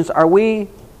Christians, are we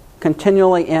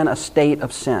continually in a state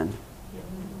of sin?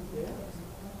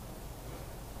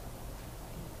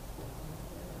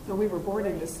 So we were born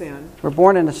into sin. We're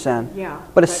born into sin. Yeah.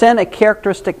 But is sin a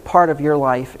characteristic part of your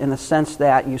life in the sense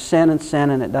that you sin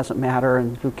and it doesn't matter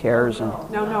and who cares? And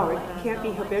No, it can't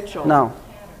be habitual. no.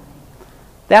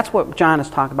 That's what John is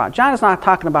talking about. John is not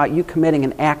talking about you committing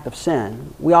an act of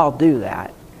sin. We all do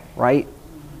that, right?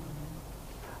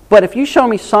 But if you show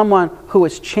me someone who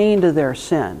is chained to their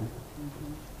sin,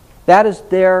 that is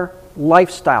their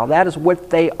lifestyle. That is what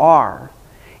they are.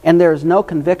 And there is no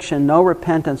conviction, no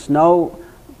repentance, no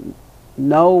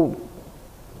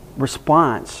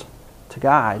response to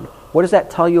God. What does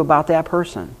that tell you about that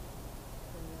person?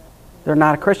 They're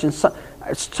not a Christian.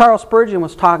 Charles Spurgeon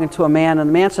was talking to a man, and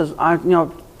the man says,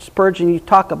 Spurgeon, you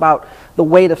talk about the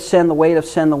weight of sin, the weight of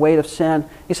sin, the weight of sin.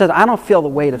 He says, I don't feel the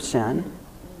weight of sin.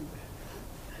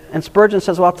 And Spurgeon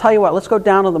says, well, I'll tell you what, let's go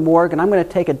down to the morgue, and I'm going to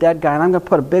take a dead guy, and I'm going to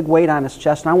put a big weight on his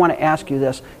chest, and I want to ask you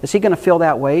this. Is he going to feel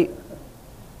that weight?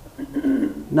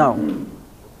 No.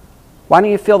 Why don't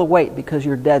you feel the weight? Because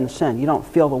you're dead in sin. You don't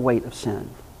feel the weight of sin.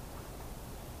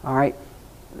 All right?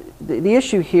 The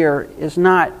issue here is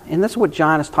not, and this is what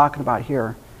John is talking about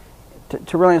here,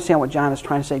 to really understand what John is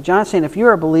trying to say. John is saying if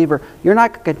you're a believer, you're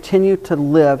not going to continue to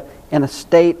live in a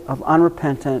state of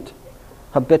unrepentant,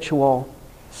 habitual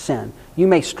sin. You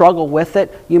may struggle with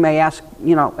it. You may ask,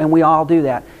 and we all do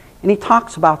that. And he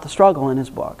talks about the struggle in his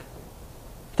book.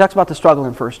 He talks about the struggle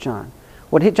in 1 John.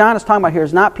 What John is talking about here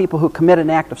is not people who commit an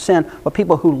act of sin, but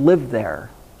people who live there.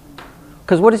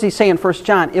 Because what does he say in 1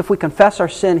 John? If we confess our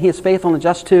sin, he is faithful and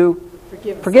just to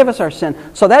forgive us our sin.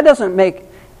 So that doesn't make...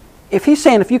 If he's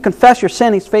saying if you confess your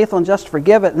sin, he's faithful and just to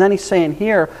forgive it, and then he's saying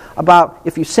here about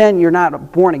if you sin, you're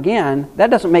not born again, that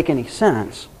doesn't make any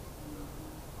sense.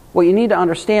 What you need to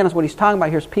understand is what he's talking about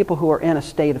here is people who are in a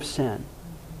state of sin.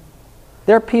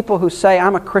 There are people who say,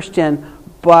 I'm a Christian,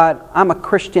 but I'm a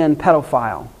Christian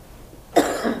pedophile.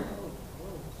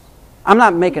 I'm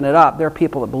not making it up. There are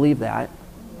people that believe that.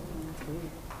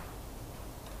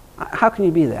 How can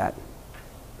you be that?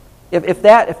 If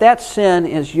that sin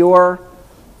is your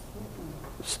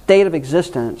state of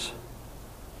existence,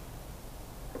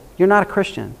 you're not a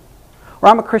Christian. Or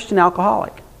I'm a Christian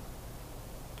alcoholic.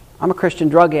 I'm a Christian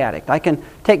drug addict. I can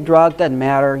take drugs, doesn't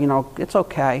matter, it's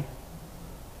okay.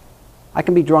 I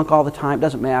can be drunk all the time,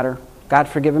 doesn't matter. God's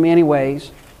forgiven me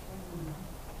anyways.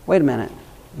 Wait a minute.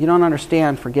 You don't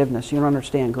understand forgiveness. You don't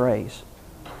understand grace.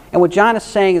 And what John is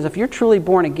saying is if you're truly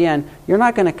born again, you're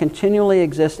not going to continually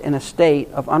exist in a state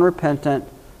of unrepentant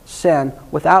sin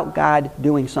without God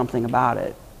doing something about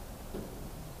it.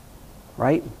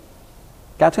 Right?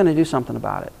 God's going to do something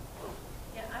about it.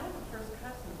 Yeah, I have a first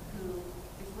cousin who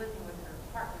is living with her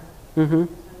partner. Mm-hmm. Who's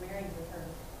been married with her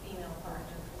female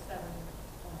partner for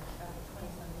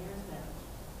 20-some years now.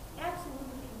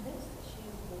 Absolutely convinced that she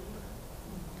is a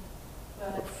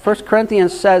believer. But 1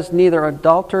 Corinthians says neither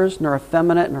adulterers, nor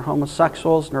effeminate, nor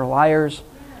homosexuals, nor liars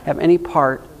have any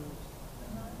part.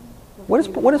 What is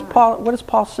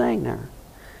Paul saying there?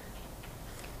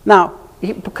 Now,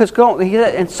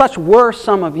 and such were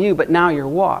some of you, but now you're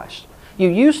washed. You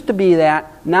used to be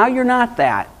that, now you're not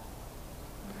that.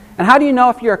 And how do you know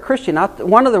if you're a Christian?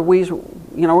 One of the ways, we're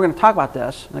going to talk about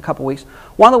this in a couple weeks.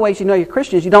 One of the ways you know you're a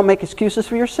Christian is you don't make excuses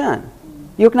for your sin.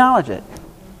 You acknowledge it.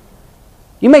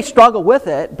 You may struggle with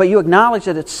it, but you acknowledge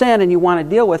that it's sin and you want to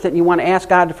deal with it and you want to ask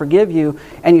God to forgive you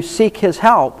and you seek His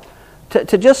help.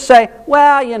 To just say,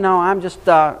 well, I'm just,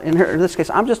 in this case,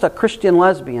 I'm just a Christian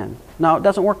lesbian. No, it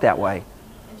doesn't work that way.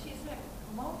 And she's had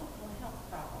multiple health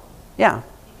problems. Yeah.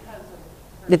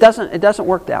 Because of her. It doesn't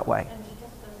work that way. And she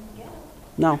just doesn't get it.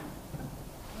 No. Yeah,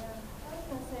 I was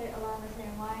going to say along the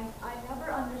same lines, I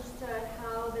never understood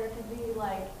how there could be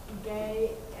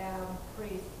gay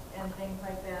priests and things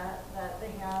like that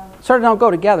they have. Sort of don't go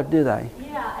together, do they?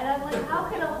 Yeah, and I'm like, how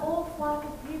can a whole flock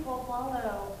of people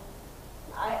follow?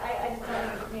 I just don't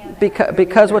understand that.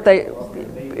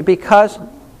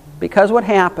 Because what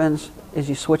happens is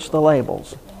you switch the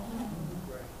labels.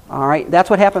 All right? That's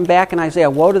what happened back in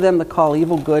Isaiah. Woe to them that call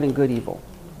evil good and good evil.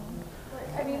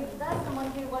 But, that's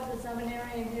someone who went to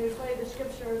seminary and who studied the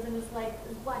scriptures and it's black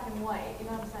and white, you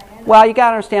know what I'm saying? Well, you got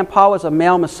to understand, Paul was a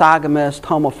male misogynist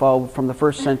homophobe from the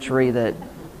first century. That's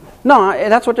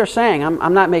what they're saying.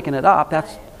 I'm not making it up.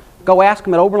 Go ask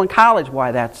them at Oberlin College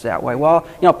why that's that way. Well,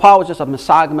 Paul was just a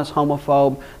misogynist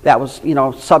homophobe that was,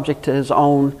 subject to his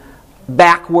own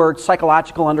backward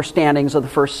psychological understandings of the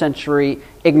first century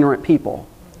ignorant people.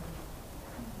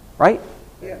 Right?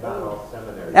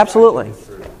 Absolutely.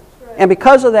 And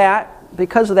because of that,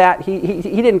 he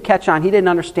didn't catch on. He didn't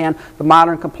understand the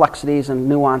modern complexities and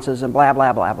nuances and blah,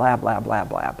 blah, blah, blah, blah, blah,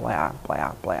 blah, blah,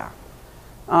 blah, blah.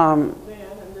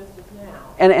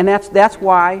 And that's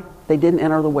why they didn't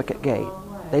enter the wicket gate.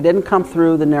 They didn't come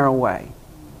through the narrow way.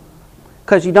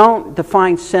 Because you don't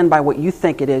define sin by what you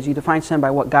think it is. You define sin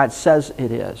by what God says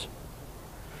it is.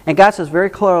 And God says very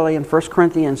clearly in 1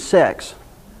 Corinthians 6,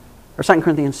 or 2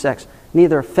 Corinthians 6,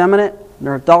 neither effeminate,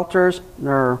 nor adulterers,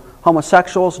 nor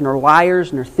homosexuals, nor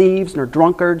liars, nor thieves, nor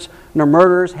drunkards, nor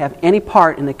murderers have any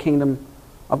part in the kingdom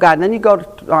of God. And then you go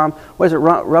to,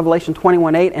 Revelation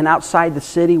 21:8, and outside the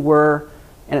city were,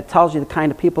 and it tells you the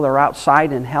kind of people that are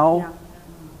outside in hell.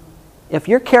 Yeah. If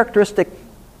your characteristic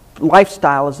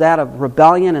lifestyle is that of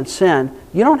rebellion and sin,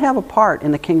 you don't have a part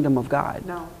in the kingdom of God.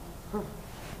 No. Where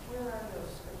are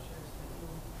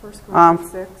those scriptures that you...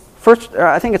 1 Corinthians 6?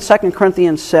 I think it's 2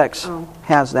 Corinthians 6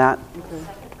 has that. Okay.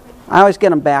 I always get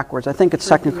them backwards. I think it's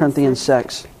 2 Corinthians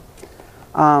 6.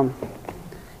 And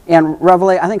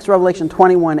I think it's Revelation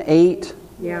 21:8.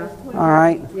 Yeah. All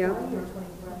right. Yeah.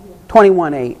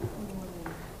 21:8.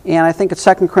 And I think it's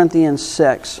 2 Corinthians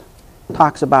 6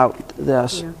 talks about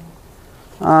this. Yeah.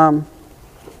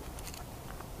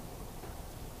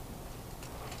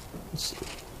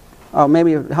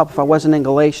 Maybe it would help if I wasn't in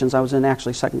Galatians. I was in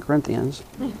actually 2 Corinthians.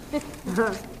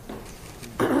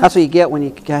 That's what you get when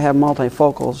you have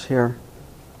multifocals here.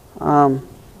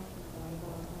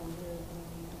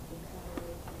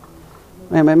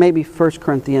 Maybe 1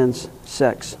 Corinthians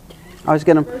 6. I always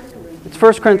get them. It's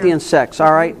 1 Corinthians 6,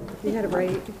 all right? You had it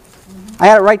right. I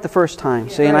had it right the first time,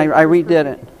 see, and I redid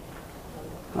it.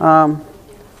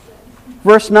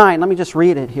 Verse 9, let me just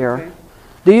read it here. Okay.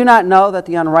 Do you not know that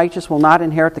the unrighteous will not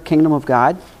inherit the kingdom of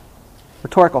God?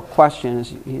 Rhetorical question,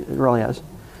 it really is.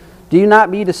 Do you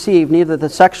not be deceived, neither the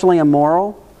sexually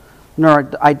immoral, nor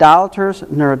idolaters,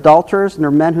 nor adulterers,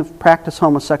 nor men who practice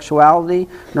homosexuality,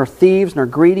 nor thieves, nor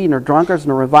greedy, nor drunkards,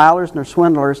 nor revilers, nor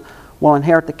swindlers will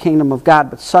inherit the kingdom of God,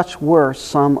 but such were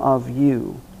some of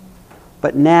you.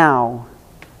 But now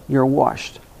you're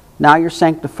washed. Now you're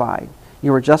sanctified.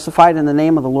 You were justified in the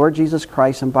name of the Lord Jesus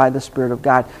Christ and by the Spirit of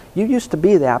God. You used to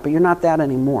be that, but you're not that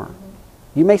anymore.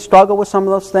 You may struggle with some of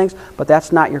those things, but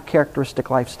that's not your characteristic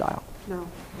lifestyle. No.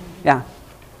 Yeah.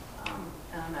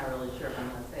 And I'm not really sure if I'm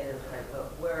going to say this right, but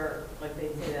where, like they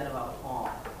say that about Paul,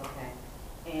 okay?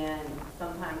 And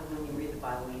sometimes when you read the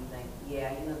Bible, you think,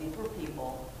 yeah, these were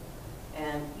people,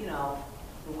 and,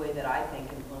 the way that I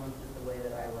think influences the way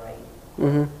that I write.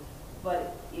 Mm-hmm.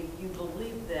 But if you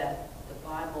believe that the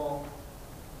Bible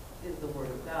is the Word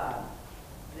of God,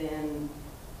 then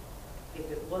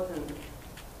if it wasn't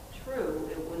true,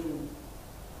 it wouldn't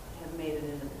have made it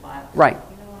into the Bible. Right.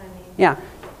 You know what I mean?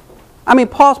 Yeah.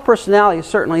 Paul's personality is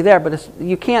certainly there, but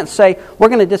you can't say, we're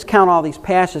going to discount all these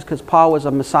passages because Paul was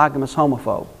a misogynist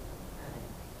homophobe.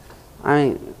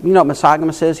 You know what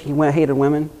misogynist is? He hated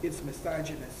women? It's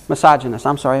misogynist. Misogynist,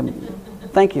 I'm sorry.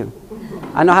 Thank you.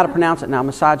 I know how to pronounce it now,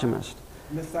 misogynist.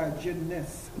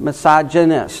 Misogynist.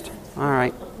 Misogynist. All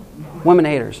right. Women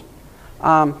haters.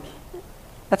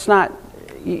 That's not,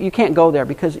 you can't go there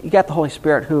because you got the Holy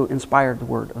Spirit who inspired the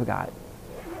Word of God.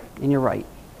 And you're right.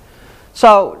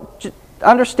 So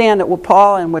understand that what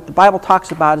Paul and what the Bible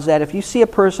talks about is that if you see a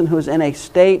person who is in a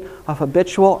state of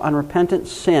habitual, unrepentant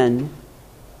sin,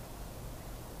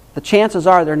 the chances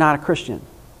are they're not a Christian.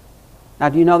 Now,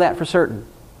 do you know that for certain?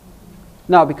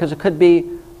 No, because it could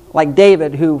be like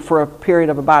David, who for a period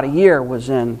of about a year was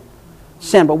in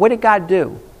sin. But what did God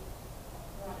do?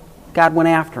 God went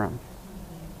after him.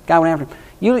 God went after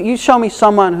him. You show me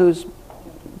someone who's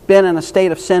been in a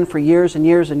state of sin for years and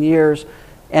years and years,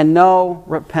 and no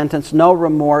repentance, no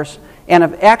remorse, and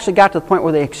have actually got to the point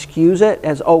where they excuse it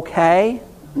as okay,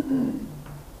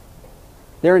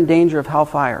 they're in danger of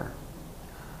hellfire.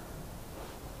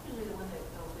 Usually the ones that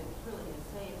don't really get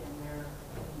saved and they're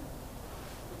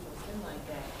sin like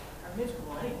that are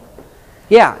miserable anyway.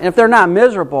 Yeah, and if they're not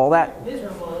miserable, that...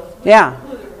 Miserable is Yeah.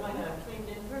 who they're kind of saved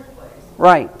in the first place.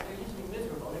 Right. They're usually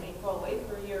miserable. They may fall away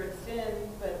for a year in sin,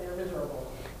 but they're miserable.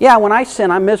 Yeah, when I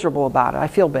sin, I'm miserable about it. I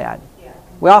feel bad. Yeah.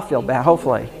 We all feel bad,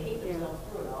 hopefully. They hate themselves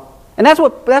through it all. And that's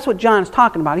what John's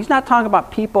talking about. He's not talking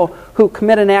about people who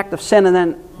commit an act of sin and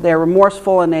then they're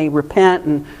remorseful and they repent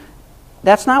and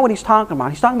That's not what he's talking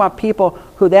about. He's talking about people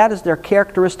who that is their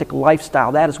characteristic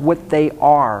lifestyle. That is what they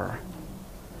are.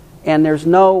 And there's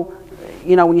no,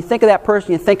 when you think of that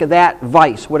person, you think of that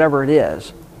vice, whatever it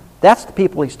is. That's the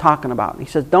people he's talking about. He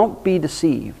says, don't be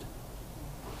deceived.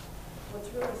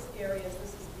 What's really scary is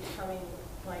this is becoming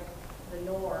like the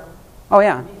norm. Oh,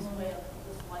 yeah.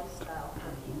 This lifestyle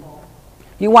for people.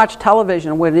 You watch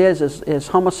television, what it is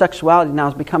homosexuality now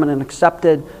is becoming an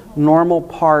accepted, normal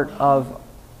part of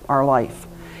our life.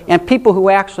 And people who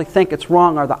actually think it's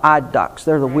wrong are the odd ducks.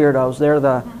 They're the weirdos. They're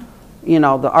the,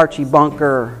 the Archie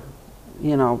Bunker,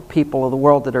 people of the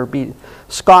world that are being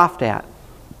scoffed at.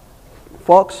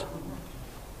 Folks,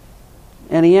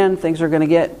 in the end, things are going to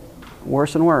get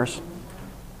worse and worse.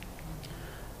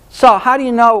 So, how do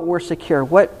you know we're secure?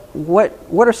 What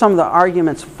are some of the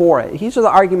arguments for it? These are the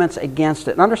arguments against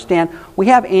it. And understand, we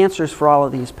have answers for all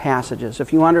of these passages.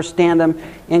 If you understand them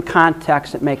in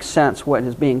context, it makes sense what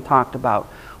is being talked about.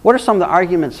 What are some of the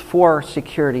arguments for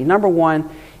security? Number one,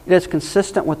 it is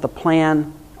consistent with the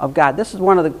plan of God. This is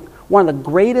one of the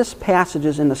greatest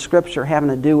passages in the Scripture having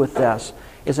to do with this.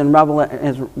 Is in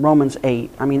Romans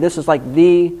 8. I mean, this is like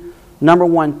the number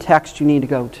one text you need to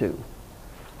go to.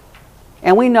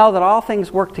 And we know that all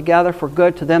things work together for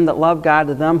good to them that love God,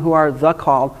 to them who are the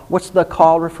called. What's the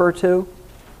called refer to?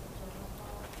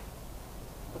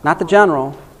 Not the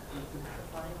general.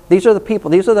 These are the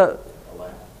people. These are the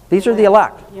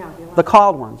elect. The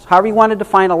called ones. However you want to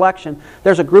define election,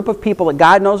 there's a group of people that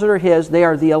God knows that are His. They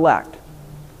are the elect.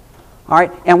 All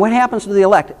right? And what happens to the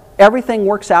elect? Everything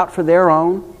works out for their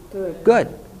own good.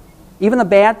 Even the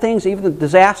bad things, even the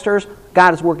disasters,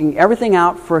 God is working everything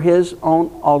out for His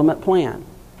own ultimate plan.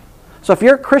 So if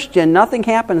you're a Christian, nothing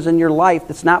happens in your life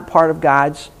that's not part of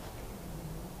God's,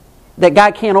 that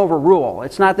God can't overrule.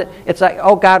 It's not that, it's like,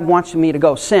 oh, God wants me to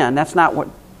go sin. That's not what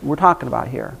we're talking about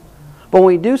here. But when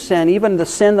we do sin, even the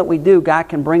sin that we do, God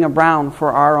can bring around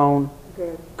for our own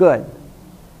good.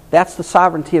 That's the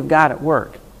sovereignty of God at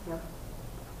work.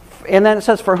 And then it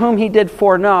says, for whom He did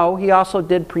foreknow, He also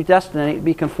did predestinate to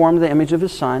be conformed to the image of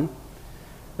His Son,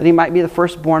 that He might be the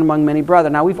firstborn among many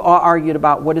brethren. Now, we've all argued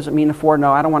about what does it mean to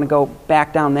foreknow. I don't want to go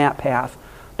back down that path.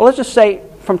 But let's just say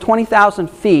from 20,000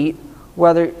 feet,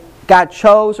 whether God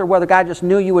chose or whether God just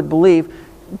knew you would believe,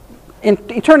 in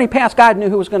eternity past, God knew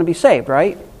who was going to be saved,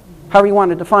 right? However you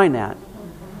want to define that.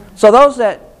 So those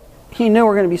that He knew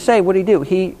were going to be saved, what did He do?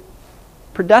 He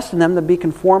predestined them to be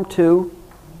conformed to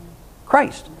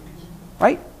Christ.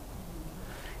 Right?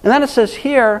 And then it says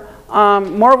here,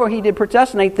 moreover, He did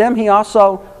predestinate them, He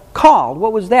also called.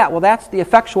 What was that? Well, that's the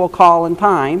effectual call in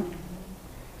time.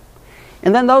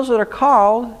 And then those that are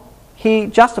called, He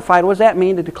justified. What does that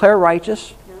mean? To declare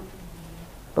righteous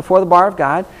before the bar of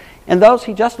God. And those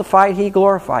He justified, He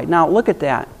glorified. Now, look at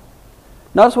that.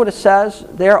 Notice what it says.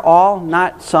 They're all,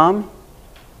 not some.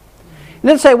 It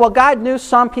didn't say, well, God knew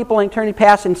some people in eternity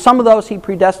past, and some of those He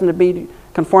predestined to be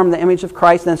conformed to the image of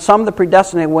Christ. Then some of the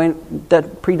predestinated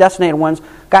ones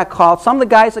got called. Some of the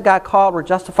guys that got called were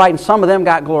justified, and some of them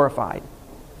got glorified.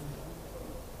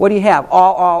 What do you have?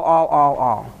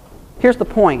 All. Here's the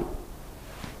point.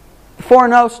 The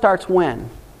foreknow starts when?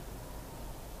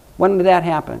 When did that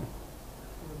happen?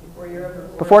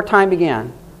 Before time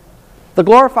began. The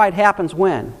glorified happens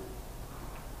when?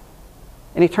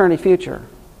 In eternity future.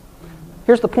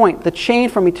 Here's the point. The chain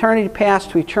from eternity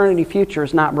past to eternity future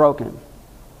is not broken.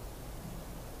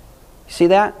 You see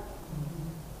that?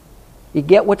 You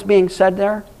get what's being said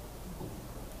there?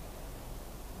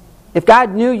 If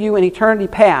God knew you in eternity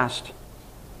past,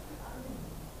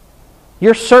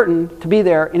 you're certain to be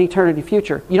there in eternity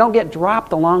future. You don't get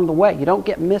dropped along the way. You don't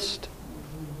get missed.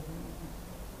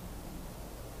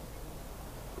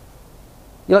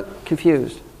 You look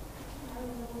confused.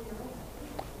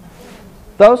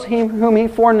 Those whom He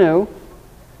foreknew,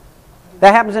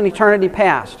 that happens in eternity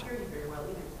past.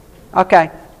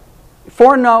 Okay.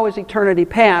 Foreknow is eternity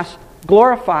past.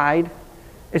 Glorified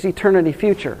is eternity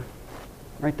future.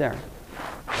 Right there.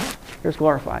 Here's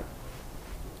glorified.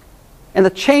 And the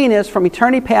chain is from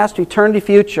eternity past to eternity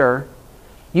future,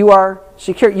 you are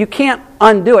secure. You can't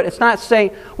undo it. It's not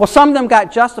saying, well, some of them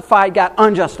got justified, got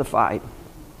unjustified.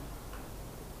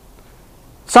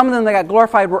 Some of them that got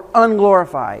glorified were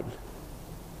unglorified.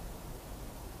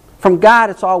 From God,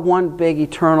 it's all one big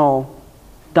eternal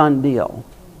done deal.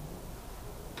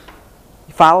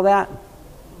 You follow that?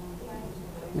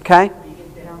 Okay?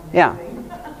 Yeah.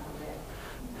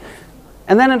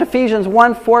 And then in Ephesians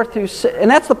 1, 4 through 6,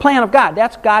 and that's the plan of God.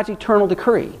 That's God's eternal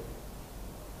decree.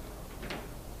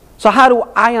 So how do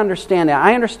I understand that?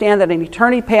 I understand that in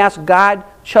eternity past, God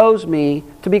chose me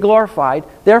to be glorified.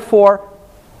 Therefore,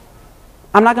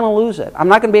 I'm not going to lose it. I'm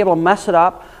not going to be able to mess it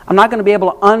up. I'm not going to be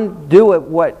able to undo it,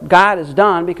 what God has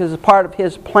done, because it's part of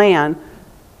His plan.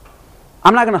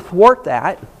 I'm not going to thwart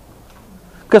that.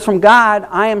 Because from God,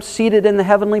 I am seated in the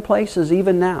heavenly places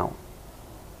even now.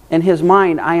 In His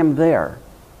mind, I am there.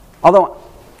 Although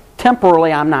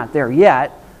temporarily I'm not there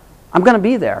yet, I'm going to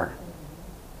be there.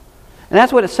 And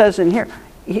that's what it says in here.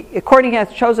 According to He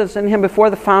hath chosen us in Him before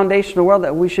the foundation of the world,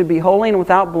 that we should be holy and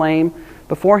without blame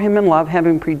before Him in love,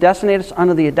 having predestinated us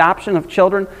unto the adoption of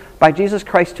children by Jesus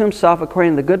Christ to Himself,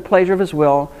 according to the good pleasure of His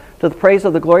will, to the praise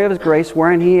of the glory of His grace,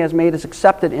 wherein He has made us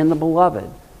accepted in the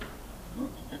Beloved.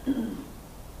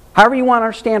 However you want to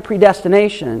understand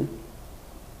predestination,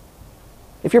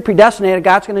 if you're predestinated,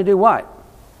 God's going to do what?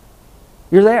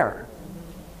 You're there.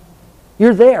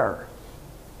 You're there.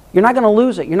 You're not going to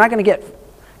lose it. You're not going to get...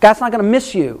 God's not going to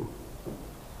miss you.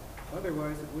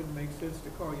 Otherwise, it wouldn't make sense to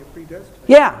call you predestinated.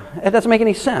 Yeah, it doesn't make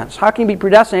any sense. How can you be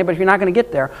predestinated, but if you're not going to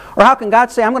get there? Or how can God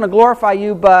say, I'm going to glorify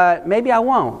you, but maybe I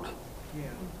won't? Yeah.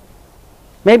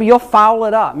 Maybe you'll foul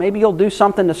it up. Maybe you'll do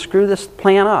something to screw this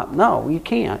plan up. No, you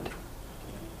can't.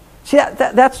 See,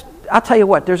 that's... I'll tell you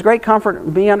what, there's great comfort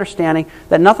in me understanding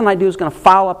that nothing I do is going to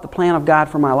foul up the plan of God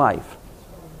for my life.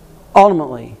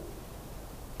 Ultimately.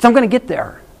 So I'm going to get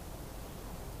there.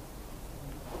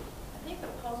 I think the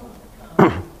puzzles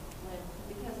come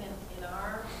because in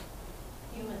our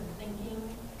human thinking,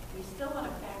 we still want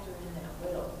to factor in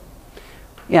that will.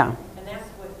 Yeah. And that's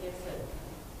what gets it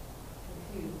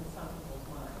confused in some people's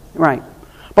minds. Right.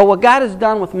 But what God has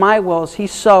done with my will is He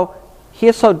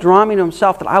has so drawn me to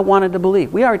Himself that I wanted to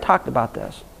believe. We already talked about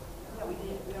this. Yeah, we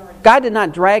did. We already God did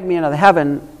not drag me into the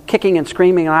heaven kicking and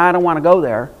screaming, and I don't want to go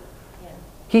there. yeah.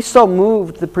 He so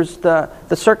moved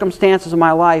the circumstances of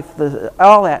my life,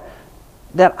 all that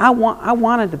I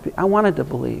wanted to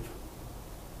believe.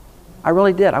 I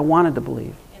really did. I wanted to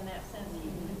believe. In that sense, he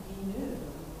knew.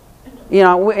 You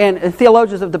know, and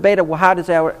theologians have debated, well, how does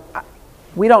that...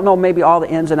 We don't know maybe all the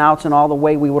ins and outs and all the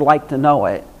way we would like to know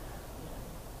it.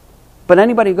 But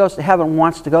anybody who goes to heaven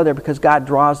wants to go there because God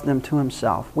draws them to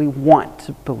Himself. We want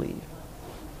to believe.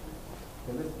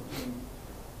 And listen to you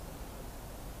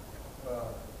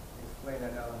explain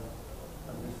that now.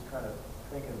 I'm just kind of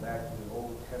thinking back to the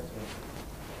Old Testament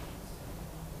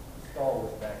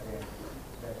stalwarts back then,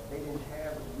 that they didn't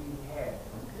have what we had.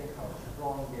 And think how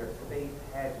strong their faith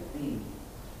had to be.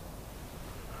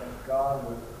 That God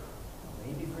would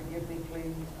maybe forgive me,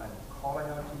 please. I'm calling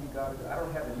out to you, God. I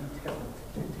don't have the New Testament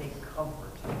to take comfort.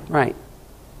 Right.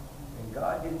 And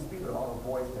God didn't speak with all the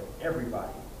voice to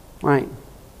everybody. Right.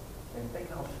 And think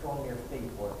how strong their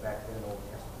faith was back then in the Old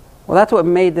Testament. Well, that's what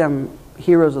made them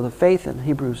heroes of the faith in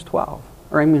Hebrews 12.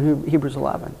 Or Hebrews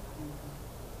 11.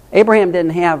 Abraham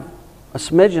didn't have a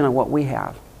smidgen of what we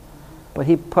have. But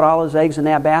he put all his eggs in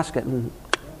that basket and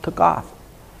took off.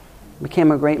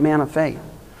 Became a great man of faith.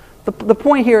 The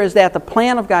point here is that the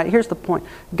plan of God, here's the point.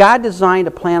 God designed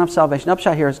a plan of salvation. The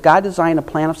upshot here is God designed a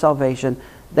plan of salvation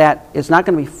that is not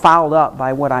going to be fouled up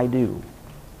by what I do.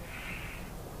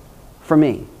 For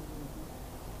me.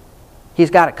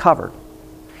 He's got it covered.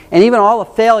 And even all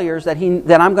the failures that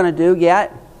I'm going to do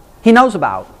yet, He knows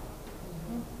about.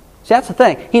 See, that's the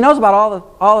thing. He knows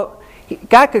about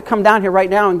God could come down here right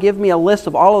now and give me a list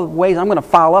of all of the ways I'm going to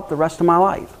foul up the rest of my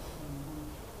life.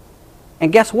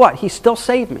 And guess what? He still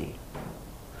saved me.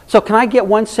 So can I get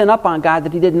one sin up on God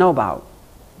that He didn't know about?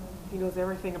 He knows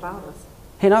everything about us.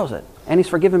 He knows it. And He's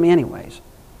forgiven me anyways.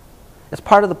 It's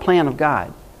part of the plan of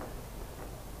God.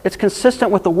 It's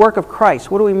consistent with the work of Christ.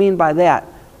 What do we mean by that?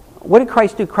 What did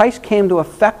Christ do? Christ came to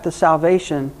effect the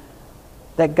salvation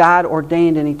that God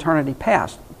ordained in eternity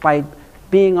past by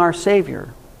being our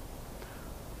Savior.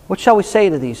 What shall we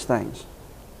say to these things?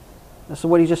 This is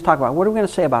what He just talked about. What are we going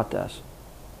to say about this?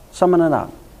 Summing it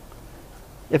up.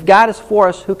 If God is for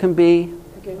us, who can be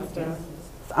Against us.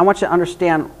 I want you to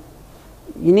understand,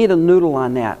 you need a noodle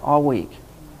on that all week.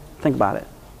 Think about it.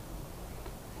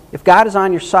 If God is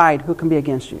on your side, who can be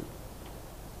against you?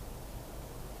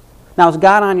 Now, is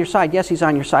God on your side? Yes, He's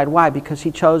on your side. Why? Because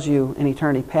He chose you in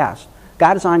eternity past.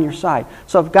 God is on your side.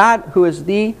 So if God, who is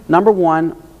the number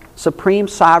one supreme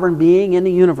sovereign being in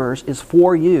the universe, is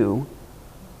for you,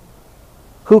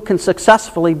 who can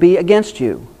successfully be against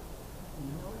you?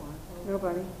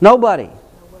 Nobody. Nobody.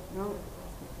 No.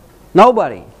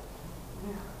 Nobody.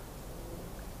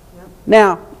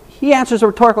 Now, he answers a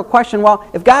rhetorical question, well,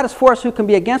 if God is for us, who can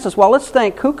be against us? Well, let's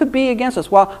think, who could be against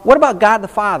us? Well, what about God the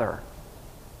Father?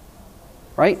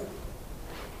 Right?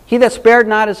 He that spared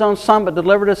not His own Son, but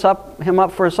delivered him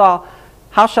up for us all,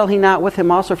 how shall He not with Him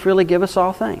also freely give us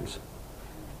all things?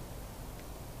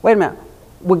 Wait a minute.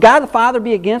 Would God the Father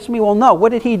be against me? Well, no.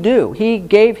 What did He do? He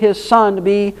gave His Son to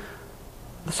be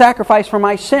the sacrifice for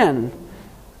my sin.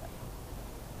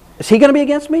 Is He going to be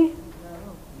against me? No.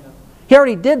 He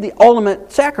already did the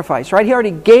ultimate sacrifice, right? He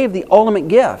already gave the ultimate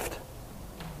gift.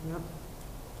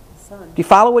 Do you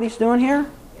follow what He's doing here?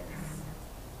 Yes.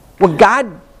 Would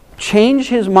God change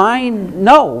His mind?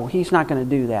 No, He's not going to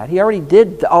do that. He already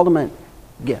did the ultimate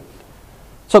gift.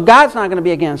 So God's not going to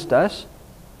be against us.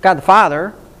 God the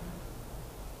Father.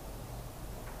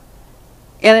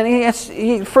 And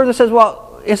he further says,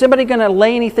 well, is anybody going to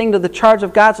lay anything to the charge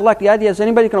of God's elect? The idea is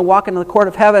anybody going to walk into the court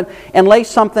of heaven and lay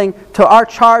something to our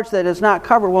charge that is not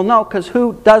covered? Well, no, because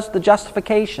who does the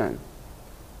justification?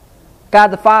 God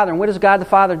the Father. And what has God the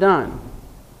Father done?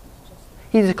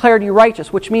 He declared you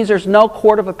righteous, which means there's no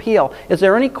court of appeal. Is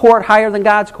there any court higher than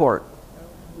God's court?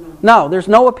 No, there's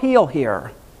no appeal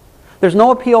here. There's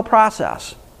no appeal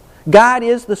process. God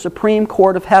is the supreme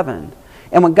court of heaven.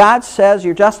 And when God says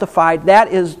you're justified, that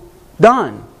is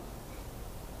done.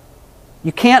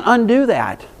 You can't undo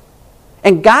that.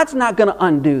 And God's not going to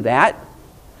undo that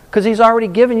because He's already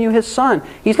given you His Son.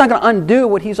 He's not going to undo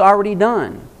what He's already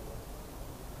done.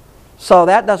 So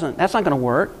that's not going to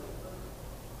work.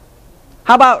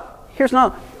 How about,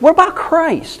 what about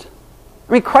Christ?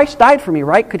 I mean, Christ died for me,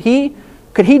 right? Could He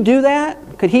do that?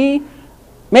 Could He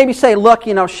maybe say, look,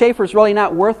 Schaefer's really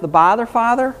not worth the bother,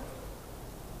 Father?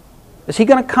 Is He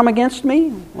going to come against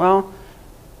me? Well,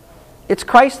 it's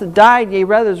Christ that died, yea,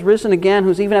 rather is risen again,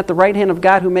 who's even at the right hand of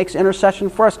God, who makes intercession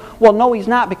for us. Well, no, He's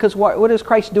not, because what is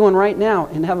Christ doing right now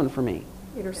in heaven for me?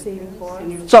 Interceding for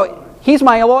us. So He's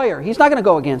my lawyer. He's not going to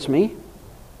go against me,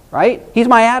 right? He's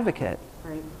my advocate.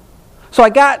 Right. So I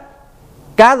got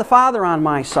God the Father on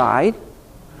my side.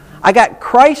 I got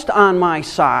Christ on my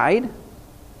side.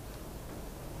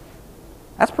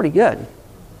 That's pretty good. And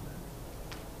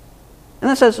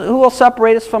then it says, who will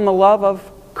separate us from the love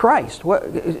of Christ? What,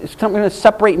 is something going to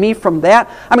separate me from that?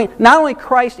 I mean, not only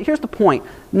Christ, here's the point.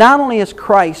 Not only is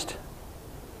Christ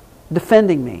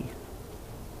defending me,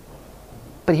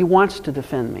 but He wants to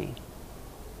defend me.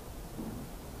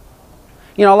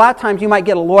 A lot of times you might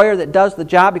get a lawyer that does the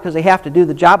job because they have to do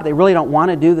the job, but they really don't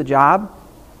want to do the job.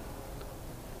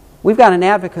 We've got an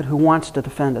advocate who wants to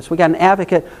defend us. We've got an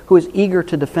advocate who is eager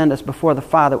to defend us before the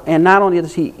Father. And not only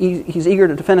is He's eager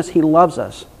to defend us, He loves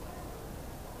us.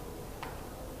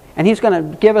 And He's going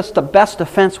to give us the best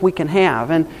defense we can have.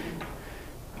 And,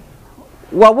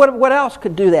 well, what else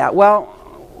could do that? Well,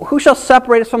 who shall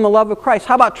separate us from the love of Christ?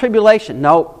 How about tribulation?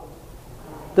 No.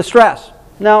 Distress?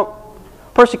 No.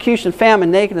 Persecution, famine,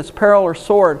 nakedness, peril, or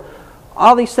sword.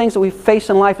 All these things that we face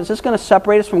in life, is this going to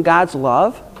separate us from God's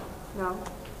love? No.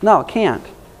 No, it can't.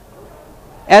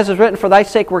 As is written, for thy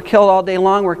sake we're killed all day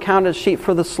long, we're counted as sheep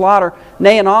for the slaughter.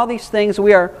 Nay, in all these things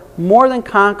we are more than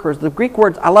conquerors. The Greek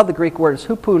word, I love the Greek word, is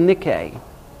hupunike.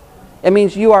 It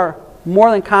means you are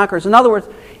more than conquerors. In other words,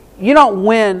 you don't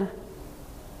win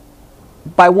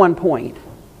by 1 point.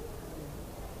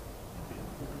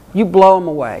 You blow them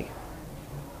away.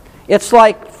 It's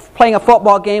like playing a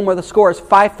football game where the score is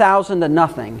 5,000 to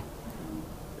nothing.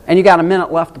 And you got a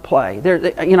minute left to play.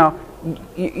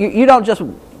 You don't just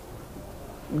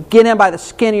get in by the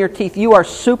skin of your teeth. You are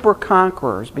super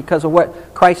conquerors because of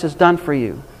what Christ has done for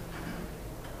you.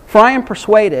 For I am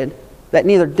persuaded that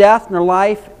neither death nor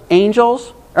life,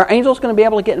 angels, are angels going to be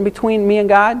able to get in between me and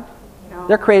God? No.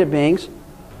 They're created beings.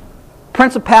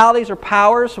 Principalities or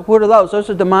powers, what are those? Those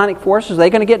are demonic forces. Are they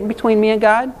going to get in between me and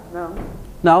God? No.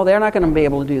 No, they're not going to be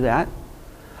able to do that.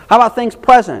 How about things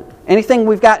present? Anything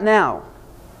we've got now?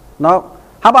 No.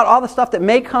 How about all the stuff that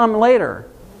may come later?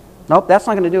 Nope, that's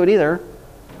not going to do it either.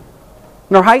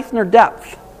 Nor height nor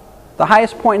depth. The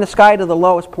highest point in the sky to the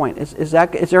lowest point. Is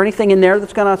there anything in there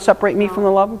that's going to separate me from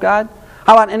the love of God?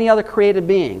 How about any other created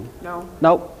being? No.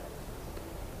 Nope.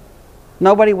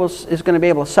 Nobody is going to be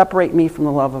able to separate me from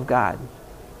the love of God.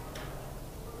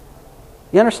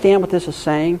 You understand what this is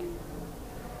saying?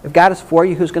 If God is for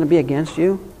you, who's going to be against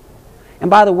you?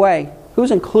 And by the way, who's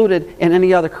included in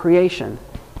any other creation?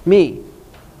 Me.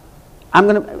 I'm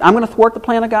going to thwart the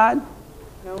plan of God?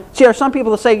 No. See, there are some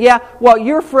people that say, yeah, well,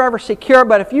 you're forever secure,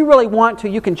 but if you really want to,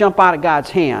 you can jump out of God's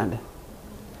hand.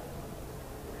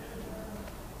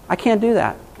 I can't do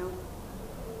that. No.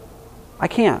 I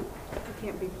can't. You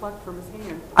can't be plucked from His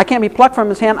hand. I can't be plucked from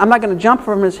His hand. I'm not going to jump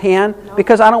from His hand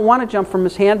because I don't want to jump from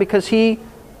His hand because He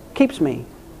keeps me.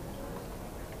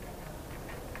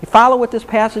 You follow what this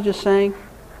passage is saying?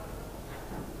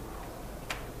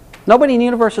 Nobody in the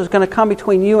universe is going to come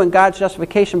between you and God's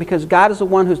justification because God is the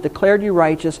one who's declared you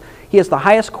righteous. He is the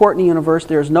highest court in the universe.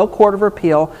 There is no court of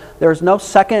appeal. There is no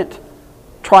second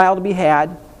trial to be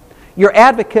had. Your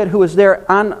advocate who is there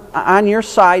on your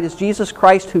side is Jesus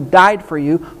Christ, who died for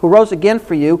you, who rose again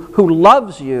for you, who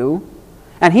loves you,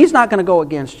 and He's not going to go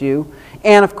against you.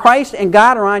 And if Christ and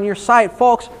God are on your side,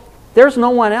 folks, there's no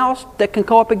one else that can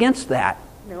go up against that.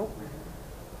 Nope.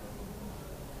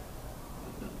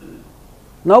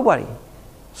 Nobody.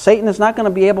 Satan is not going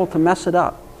to be able to mess it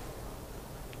up.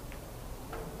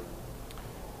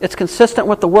 It's consistent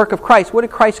with the work of Christ. What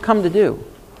did Christ come to do?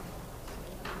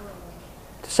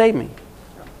 To save me.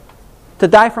 To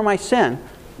die for my sin.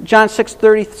 John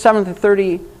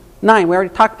 6:37-39. We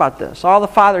already talked about this. All the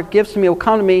Father gives to me will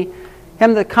come to me.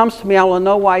 Him that comes to me I will in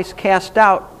no wise cast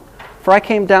out. For I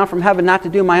came down from heaven not to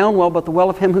do my own will, but the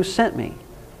will of Him who sent me.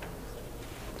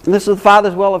 And this is the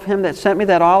Father's will of Him that sent me,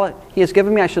 that all He has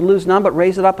given me I should lose none, but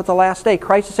raise it up at the last day.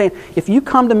 Christ is saying, if you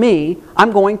come to me,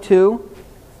 I'm going to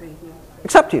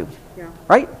accept you. Yeah.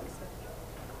 Right?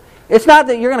 It's not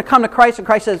that you're going to come to Christ and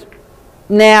Christ says,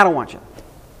 nah, I don't want you.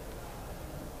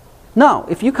 No.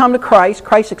 If you come to Christ,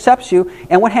 Christ accepts you,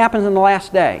 and what happens in the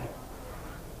last day?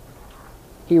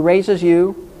 He raises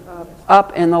you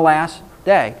up in the last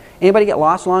day. Anybody get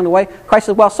lost along the way? Christ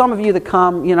says, well, some of you that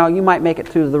come, you might make it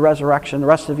through the resurrection. The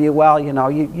rest of you, well,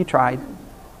 you tried.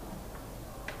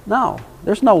 No.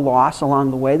 There's no loss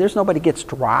along the way. There's nobody gets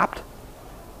dropped.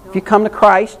 If you come to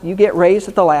Christ, you get raised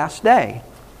at the last day.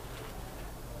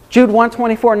 Jude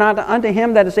 1:24, not unto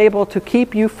Him that is able to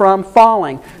keep you from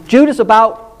falling. Jude is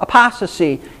about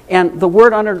apostasy, and the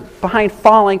word behind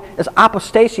falling is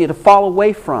apostasia, to fall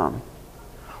away from.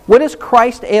 What is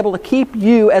Christ able to keep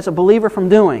you as a believer from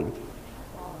doing?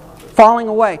 Falling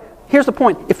away. Here's the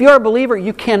point. If you're a believer,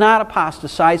 you cannot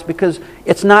apostatize because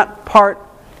it's not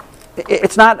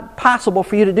possible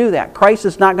for you to do that. Christ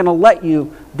is not going to let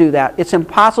you do that. It's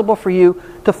impossible for you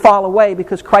to fall away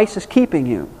because Christ is keeping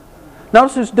you.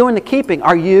 Notice who's doing the keeping.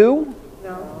 Are you?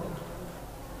 No.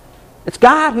 It's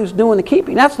God who's doing the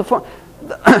keeping. That's the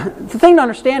thing to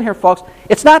understand here, folks.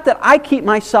 It's not that I keep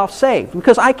myself saved,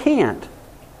 because I can't.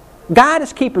 God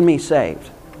is keeping me saved.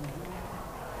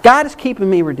 God is keeping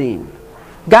me redeemed.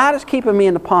 God is keeping me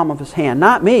in the palm of His hand,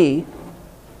 not me.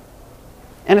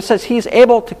 And it says He's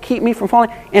able to keep me from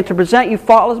falling and to present you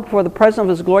faultless before the presence of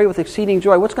His glory with exceeding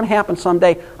joy. What's going to happen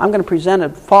someday? I'm going to present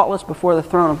it faultless before the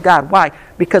throne of God. Why?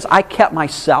 Because I kept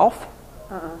myself?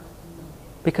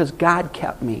 Because God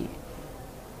kept me.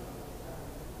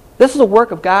 This is a work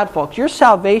of God, folks. Your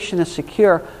salvation is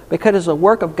secure because it's a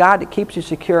work of God that keeps you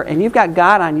secure. And you've got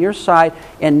God on your side,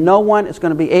 and no one is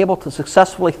going to be able to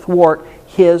successfully thwart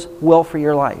His will for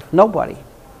your life. Nobody.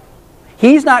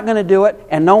 He's not going to do it,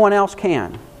 and no one else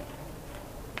can.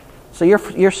 So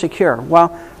you're secure.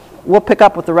 Well, we'll pick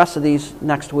up with the rest of these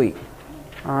next week.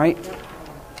 All right?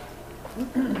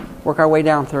 Work our way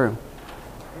down through.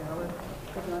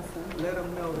 Let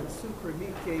them know that Super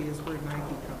Nikkei is where Nike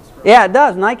comes from. Yeah, it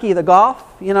does. Nike, the golf,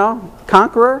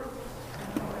 conqueror.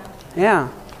 Yeah.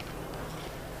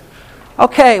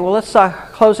 Okay, well, let's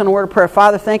close in a word of prayer.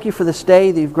 Father, thank You for this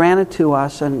day that You've granted to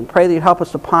us, and pray that You'd help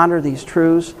us to ponder these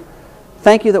truths.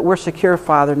 Thank You that we're secure,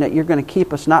 Father, and that You're going to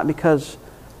keep us, not because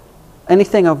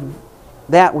anything of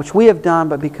that which we have done,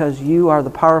 but because You are the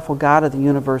powerful God of the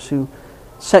universe who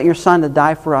sent Your Son to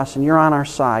die for us, and You're on our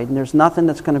side. And there's nothing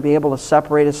that's going to be able to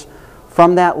separate us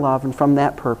from that love and from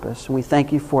that purpose. And we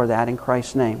thank You for that in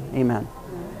Christ's name. Amen.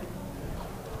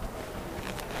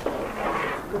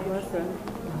 Good lesson.